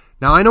out.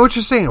 Now, I know what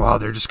you're saying. Well,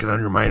 they're just going to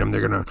undermine him.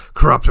 They're going to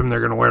corrupt him. They're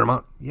going to wear him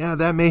out. Yeah,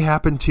 that may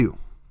happen too.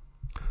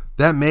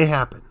 That may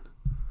happen.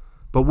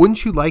 But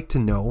wouldn't you like to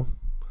know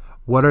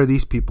what are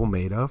these people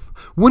made of?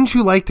 Wouldn't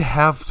you like to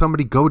have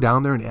somebody go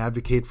down there and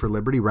advocate for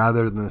liberty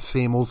rather than the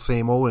same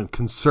old and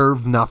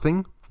conserve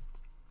nothing?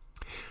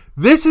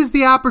 This is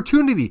the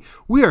opportunity.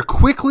 We are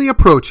quickly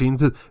approaching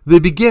the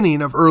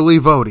beginning of early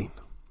voting.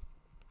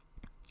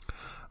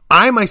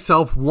 I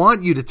myself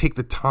want you to take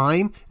the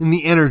time and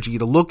the energy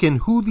to look in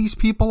who these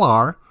people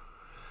are.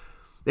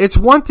 It's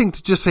one thing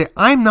to just say,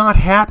 I'm not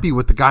happy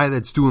with the guy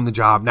that's doing the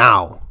job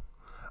now.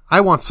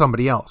 I want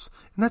somebody else.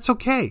 And that's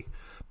okay.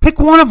 Pick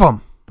one of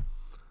them.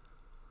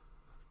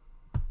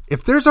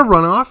 If there's a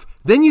runoff,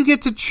 then you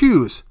get to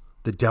choose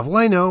the devil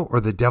I know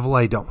or the devil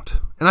I don't.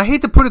 And I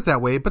hate to put it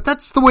that way, but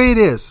that's the way it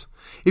is.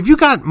 If you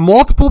got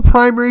multiple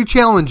primary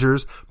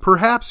challengers,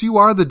 perhaps you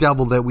are the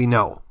devil that we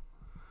know.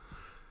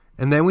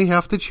 And then we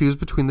have to choose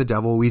between the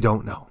devil we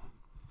don't know.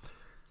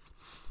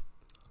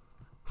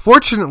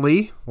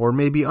 Fortunately, or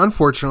maybe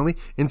unfortunately,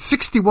 in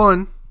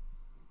 61,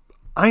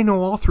 I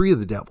know all three of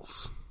the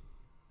devils.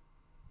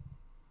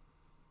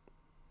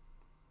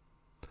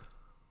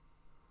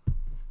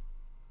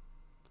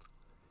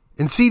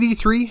 In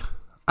CD3,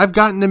 I've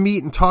gotten to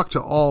meet and talk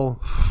to all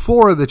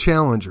four of the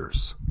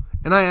challengers.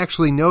 And I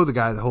actually know the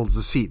guy that holds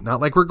the seat. Not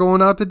like we're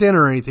going out to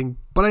dinner or anything,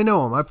 but I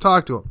know him. I've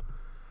talked to him.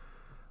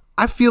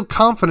 I feel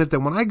confident that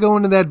when I go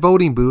into that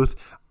voting booth,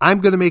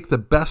 I'm going to make the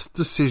best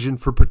decision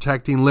for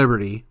protecting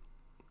liberty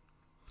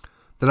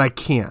that I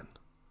can.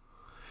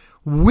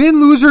 Win,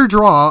 lose, or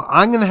draw,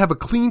 I'm going to have a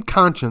clean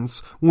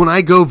conscience when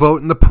I go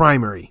vote in the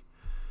primary.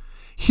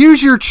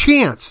 Here's your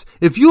chance.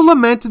 If you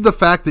lamented the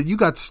fact that you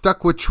got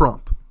stuck with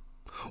Trump,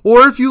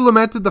 or if you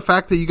lamented the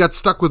fact that you got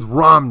stuck with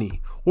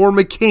Romney or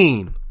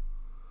McCain,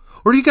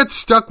 or you got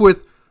stuck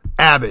with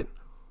Abbott,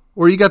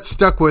 or you got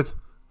stuck with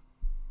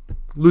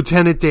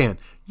Lieutenant Dan,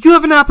 you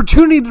have an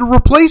opportunity to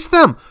replace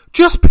them.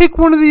 Just pick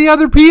one of the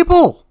other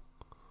people.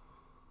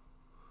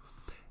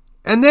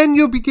 And then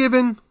you'll be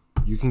given,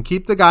 you can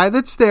keep the guy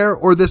that's there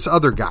or this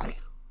other guy.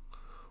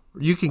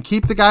 You can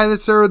keep the guy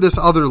that's there or this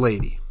other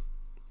lady.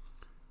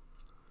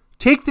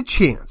 Take the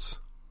chance.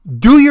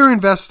 Do your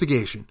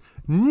investigation.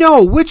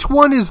 Know which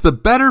one is the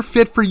better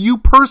fit for you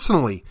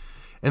personally.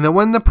 And then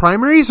when the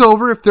primary's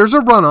over, if there's a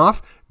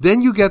runoff,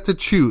 then you get to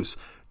choose.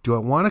 Do I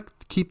want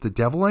to keep the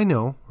devil I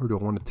know, or do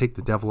I want to take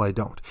the devil I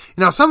don't?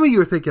 Now, some of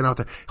you are thinking out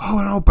there,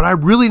 oh, no, but I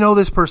really know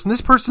this person.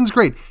 This person's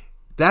great.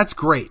 That's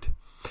great.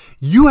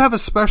 You have a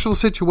special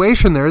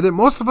situation there that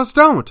most of us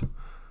don't.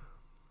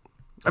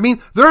 I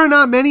mean, there are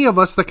not many of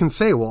us that can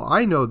say, well,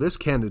 I know this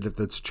candidate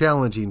that's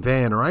challenging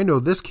Van, or I know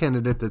this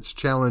candidate that's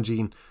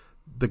challenging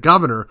the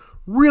governor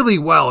really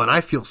well, and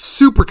I feel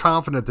super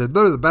confident that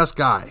they're the best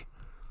guy.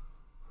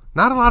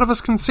 Not a lot of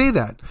us can say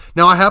that.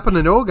 Now, I happen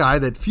to know a guy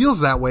that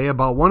feels that way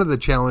about one of the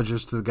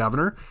challengers to the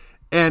governor,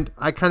 and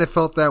I kind of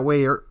felt that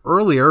way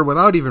earlier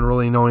without even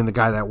really knowing the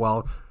guy that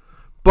well.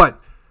 But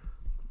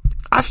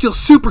I feel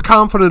super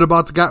confident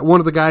about the guy, one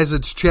of the guys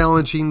that's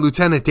challenging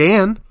Lieutenant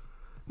Dan.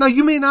 Now,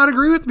 you may not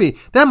agree with me.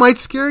 That might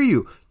scare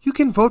you. You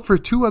can vote for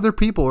 2 other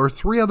people or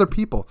 3 other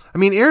people. I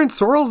mean, Aaron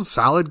Sorrell's a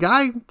solid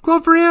guy.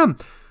 Vote for him.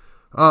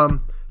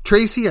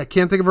 Tracy, I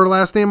can't think of her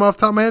last name off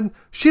the top of my head.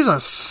 She's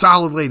a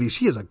solid lady.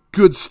 She is a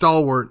good,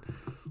 stalwart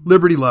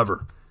liberty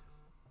lover.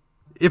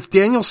 If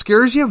Daniel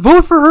scares you,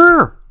 vote for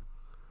her.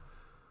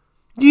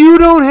 You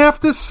don't have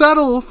to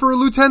settle for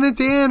Lieutenant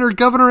Dan or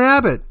Governor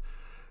Abbott.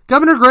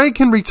 Governor Gregg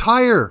can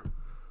retire.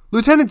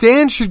 Lieutenant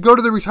Dan should go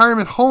to the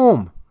retirement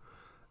home.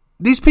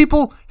 These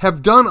people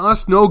have done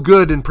us no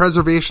good in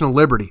preservation of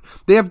liberty.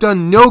 They have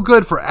done no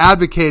good for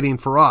advocating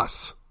for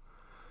us.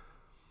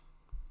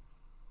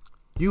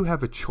 You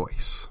have a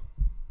choice.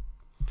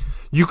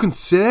 You can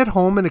sit at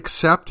home and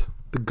accept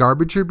the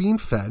garbage you're being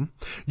fed.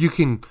 You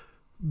can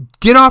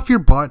get off your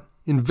butt,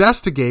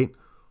 investigate.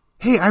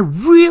 Hey, I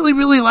really,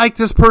 really like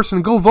this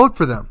person. Go vote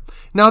for them.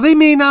 Now, they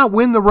may not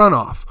win the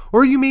runoff,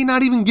 or you may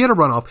not even get a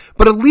runoff,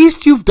 but at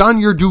least you've done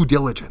your due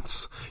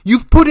diligence.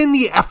 You've put in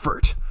the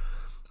effort.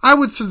 I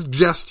would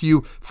suggest to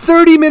you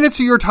 30 minutes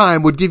of your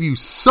time would give you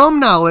some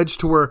knowledge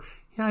to where,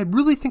 yeah, I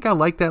really think I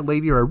like that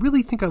lady, or I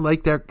really think I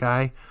like that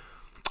guy.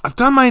 I've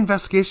done my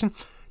investigation.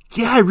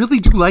 Yeah, I really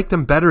do like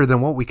them better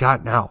than what we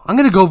got now. I'm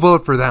going to go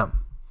vote for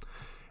them.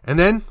 And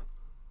then,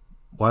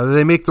 whether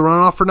they make the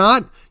runoff or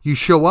not, you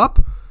show up,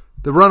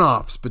 the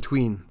runoffs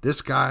between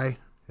this guy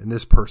and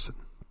this person.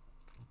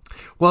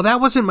 Well,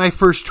 that wasn't my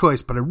first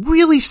choice, but I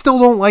really still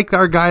don't like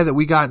our guy that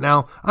we got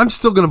now. I'm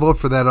still going to vote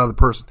for that other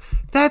person.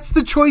 That's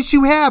the choice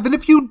you have. And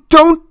if you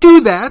don't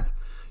do that,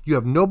 you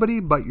have nobody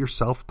but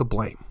yourself to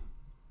blame.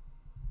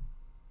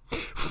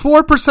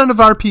 4% of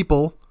our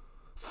people,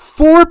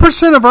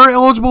 4% of our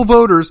eligible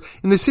voters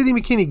in the city of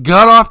McKinney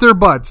got off their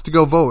butts to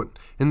go vote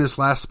in this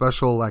last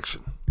special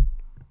election.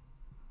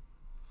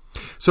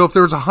 So if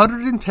there was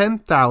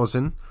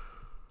 110,000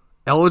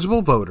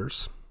 eligible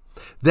voters,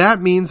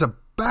 that means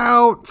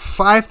about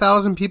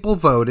 5,000 people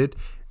voted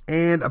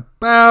and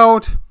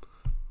about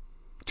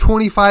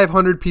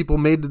 2,500 people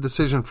made the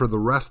decision for the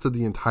rest of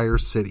the entire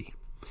city.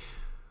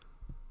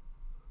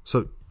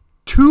 So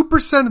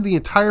 2% of the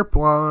entire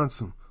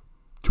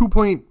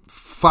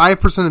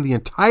 2.5% of the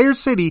entire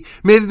city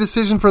made a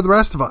decision for the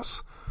rest of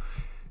us.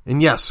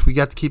 And yes, we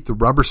got to keep the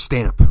rubber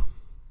stamp.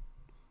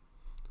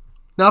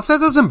 Now, if that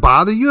doesn't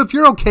bother you, if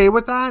you're okay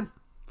with that,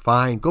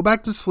 fine. Go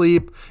back to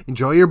sleep,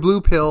 enjoy your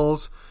blue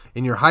pills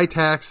and your high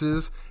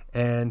taxes,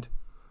 and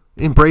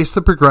embrace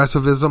the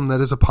progressivism that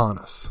is upon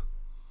us.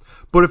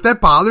 But if that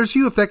bothers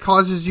you, if that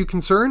causes you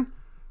concern,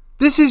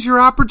 this is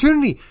your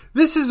opportunity.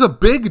 This is a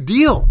big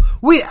deal.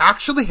 We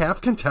actually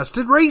have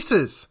contested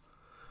races.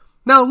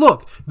 Now,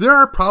 look, there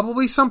are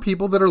probably some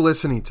people that are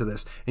listening to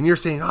this, and you're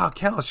saying, oh,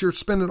 Callis, you're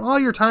spending all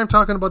your time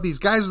talking about these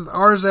guys with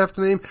R's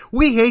after the name.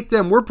 We hate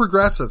them. We're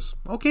progressives.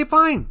 Okay,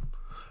 fine.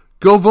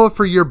 Go vote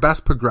for your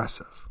best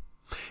progressive.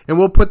 And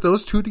we'll put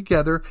those two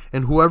together,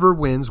 and whoever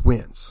wins,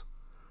 wins.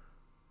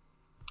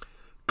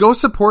 Go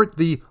support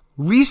the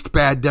least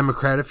bad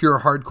Democrat if you're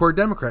a hardcore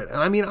Democrat. And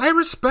I mean, I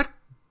respect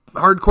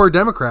hardcore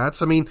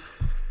Democrats. I mean,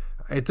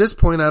 at this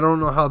point, I don't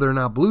know how they're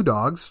not blue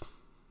dogs.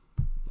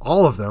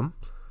 All of them.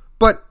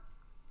 But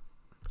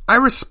I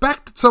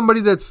respect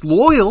somebody that's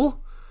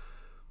loyal,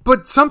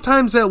 but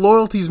sometimes that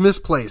loyalty is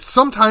misplaced.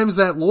 Sometimes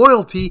that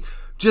loyalty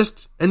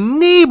just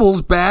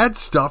enables bad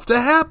stuff to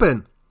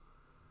happen.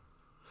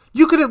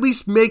 You could at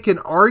least make an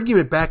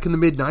argument back in the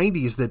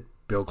mid-90s that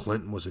Bill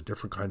Clinton was a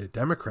different kind of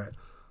Democrat.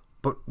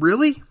 But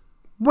really?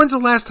 When's the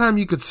last time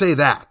you could say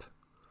that?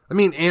 I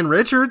mean, Ann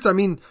Richards,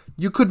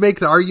 you could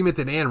make the argument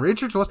that Ann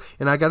Richards was,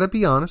 and I gotta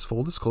be honest,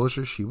 full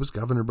disclosure, she was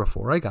governor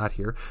before I got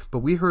here, but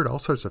we heard all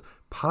sorts of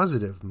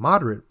positive,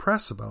 moderate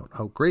press about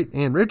how great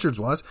Ann Richards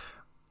was.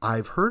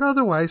 I've heard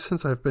otherwise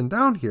since I've been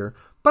down here,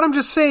 but I'm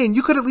just saying,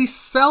 you could at least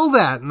sell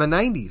that in the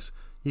 90s.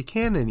 You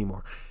can't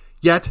anymore.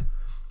 Yet,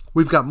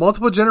 we've got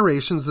multiple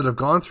generations that have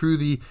gone through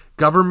the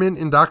government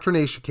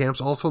indoctrination camps,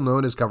 also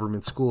known as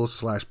government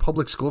schools /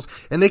 public schools,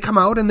 and they come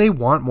out and they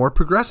want more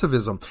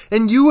progressivism.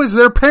 And you as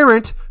their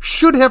parent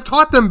should have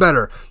taught them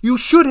better. You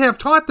should have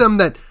taught them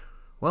that,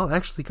 well,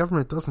 actually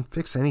government doesn't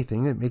fix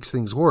anything. It makes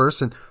things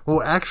worse. And,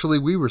 well, actually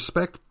we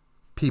respect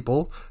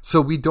people,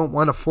 so we don't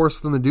want to force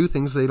them to do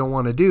things they don't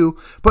want to do.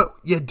 But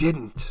you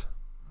didn't.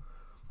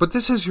 But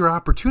this is your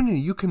opportunity.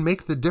 You can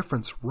make the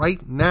difference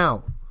right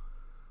now.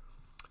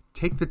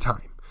 Take the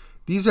time.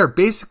 These are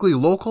basically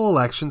local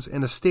elections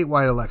and a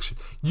statewide election.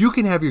 You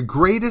can have your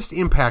greatest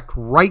impact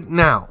right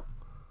now.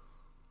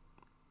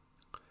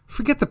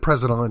 Forget the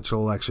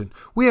presidential election.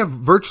 We have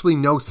virtually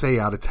no say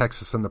out of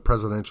Texas in the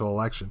presidential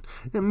election.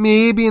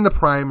 Maybe in the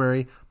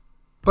primary,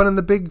 but in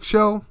the big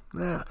show,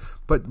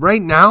 But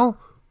right now,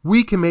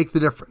 we can make the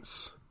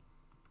difference.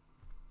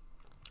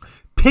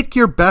 Pick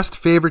your best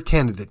favorite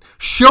candidate.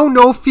 Show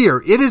no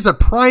fear. It is a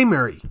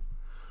primary.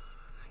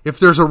 If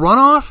there's a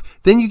runoff,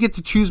 then you get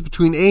to choose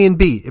between A and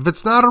B. If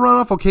it's not a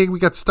runoff, okay, we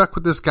got stuck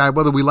with this guy,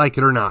 whether we like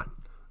it or not.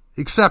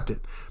 Accept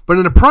it. But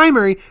in a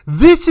primary,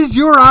 this is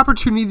your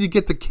opportunity to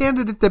get the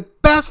candidate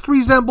that best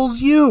resembles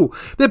you,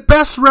 that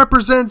best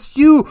represents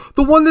you,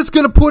 the one that's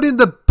going to put in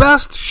the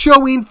best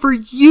showing for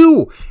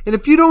you. And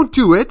if you don't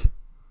do it,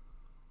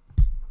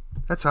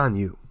 that's on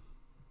you.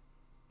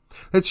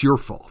 That's your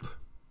fault.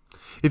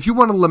 If you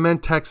want to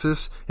lament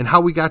Texas and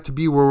how we got to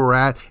be where we're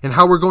at and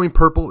how we're going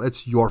purple,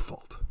 it's your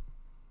fault.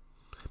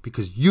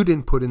 Because you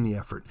didn't put in the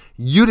effort.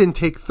 You didn't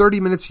take 30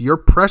 minutes of your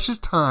precious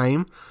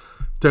time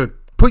to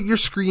put your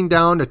screen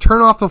down, to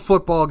turn off the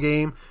football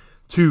game,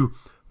 to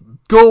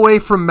go away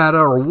from Meta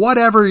or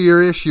whatever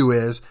your issue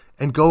is,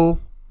 and go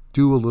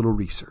do a little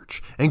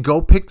research. And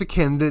go pick the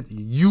candidate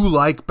you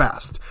like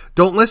best.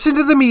 Don't listen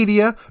to the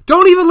media.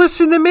 Don't even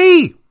listen to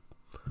me.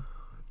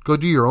 Go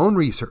do your own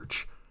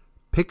research.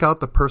 Pick out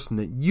the person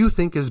that you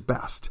think is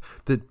best,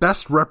 that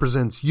best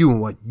represents you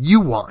and what you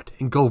want,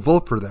 and go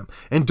vote for them.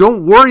 And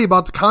don't worry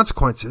about the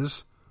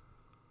consequences.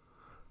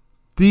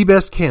 The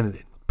best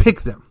candidate.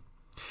 Pick them.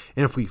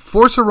 And if we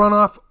force a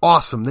runoff,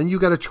 awesome. Then you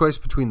got a choice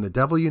between the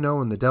devil you know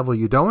and the devil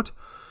you don't.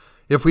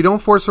 If we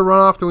don't force a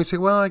runoff, then we say,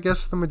 well, I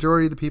guess the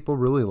majority of the people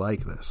really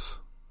like this.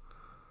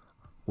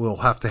 We'll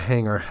have to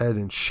hang our head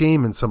in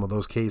shame in some of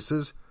those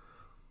cases.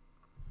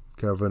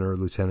 Governor,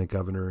 lieutenant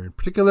governor in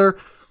particular.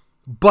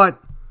 But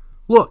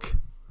look,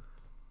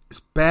 as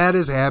bad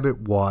as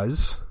Abbott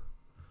was,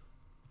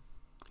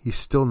 he's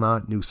still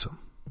not Newsom.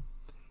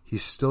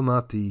 He's still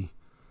not the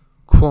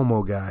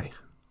Cuomo guy.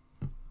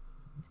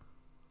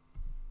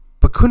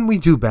 But couldn't we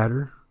do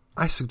better?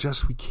 I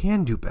suggest we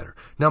can do better.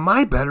 Now,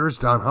 my better is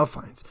Don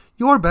Huffines.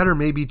 Your better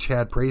may be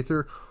Chad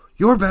Prather.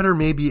 Your better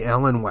may be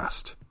Alan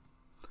West.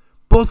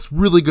 Both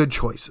really good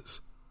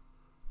choices.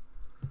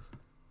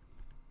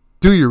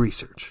 Do your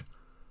research.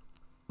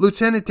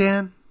 Lieutenant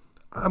Dan,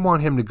 I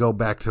want him to go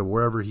back to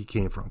wherever he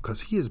came from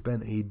because he has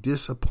been a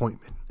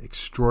disappointment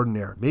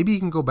extraordinaire. Maybe he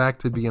can go back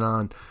to being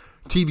on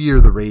TV or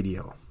the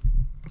radio.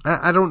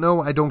 I don't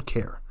know. I don't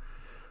care.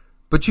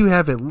 But you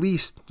have at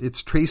least,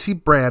 it's Tracy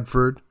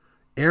Bradford,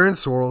 Aaron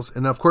Sorrells,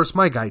 and of course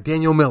my guy,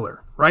 Daniel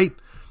Miller, right?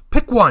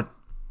 Pick one.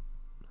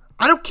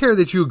 I don't care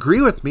that you agree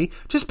with me.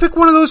 Just pick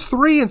one of those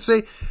three and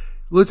say,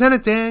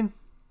 Lieutenant Dan,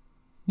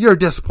 you're a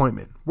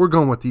disappointment. We're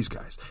going with these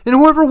guys. And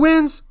whoever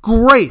wins,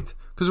 great.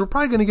 Because we're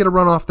probably going to get a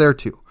runoff there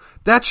too.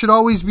 That should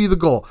always be the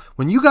goal.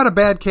 When you got a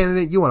bad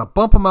candidate, you want to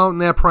bump them out in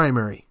that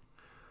primary.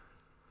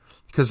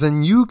 Because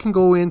then you can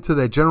go into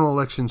that general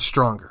election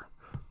stronger.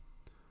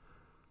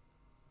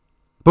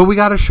 But we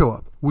got to show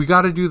up. We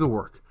got to do the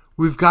work.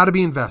 We've got to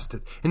be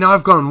invested. And now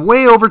I've gone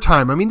way over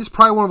time. I mean, this is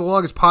probably one of the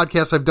longest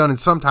podcasts I've done in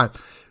some time.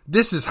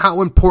 This is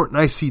how important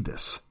I see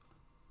this.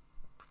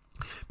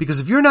 Because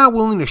if you're not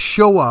willing to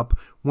show up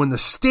when the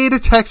state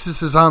of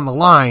Texas is on the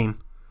line,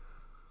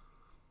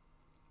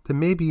 then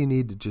maybe you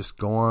need to just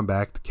go on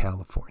back to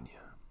California.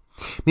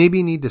 Maybe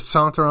you need to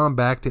saunter on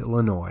back to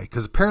Illinois,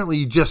 because apparently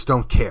you just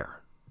don't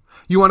care.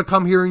 You want to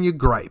come here and you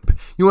gripe.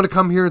 You want to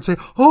come here and say,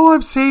 oh,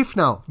 I'm safe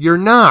now. You're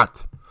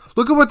not.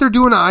 Look at what they're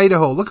doing to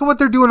Idaho. Look at what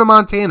they're doing to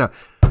Montana.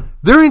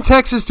 They're in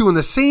Texas doing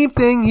the same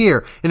thing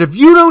here. And if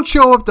you don't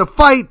show up to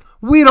fight,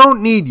 we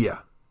don't need you.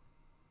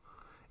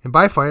 And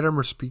by fight,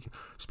 I'm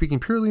speaking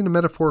purely in a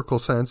metaphorical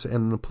sense and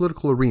in the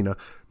political arena,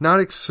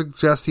 not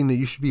suggesting that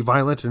you should be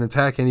violent and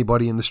attack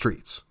anybody in the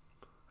streets.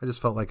 I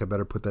just felt like I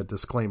better put that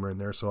disclaimer in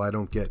there so I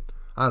don't get,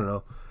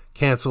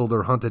 canceled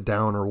or hunted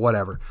down or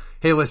whatever.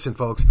 Hey, listen,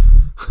 folks,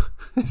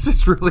 this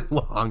is really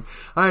long.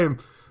 I am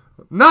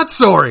not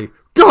sorry.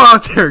 Go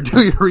out there,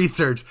 do your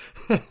research,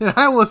 and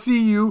I will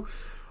see you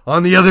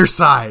on the other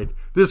side.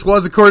 This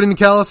was According to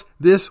Callus.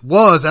 This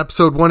was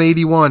episode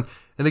 181.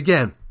 And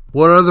again,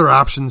 what other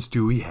options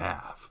do we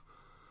have?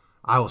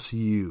 I will see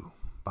you.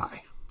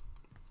 Bye.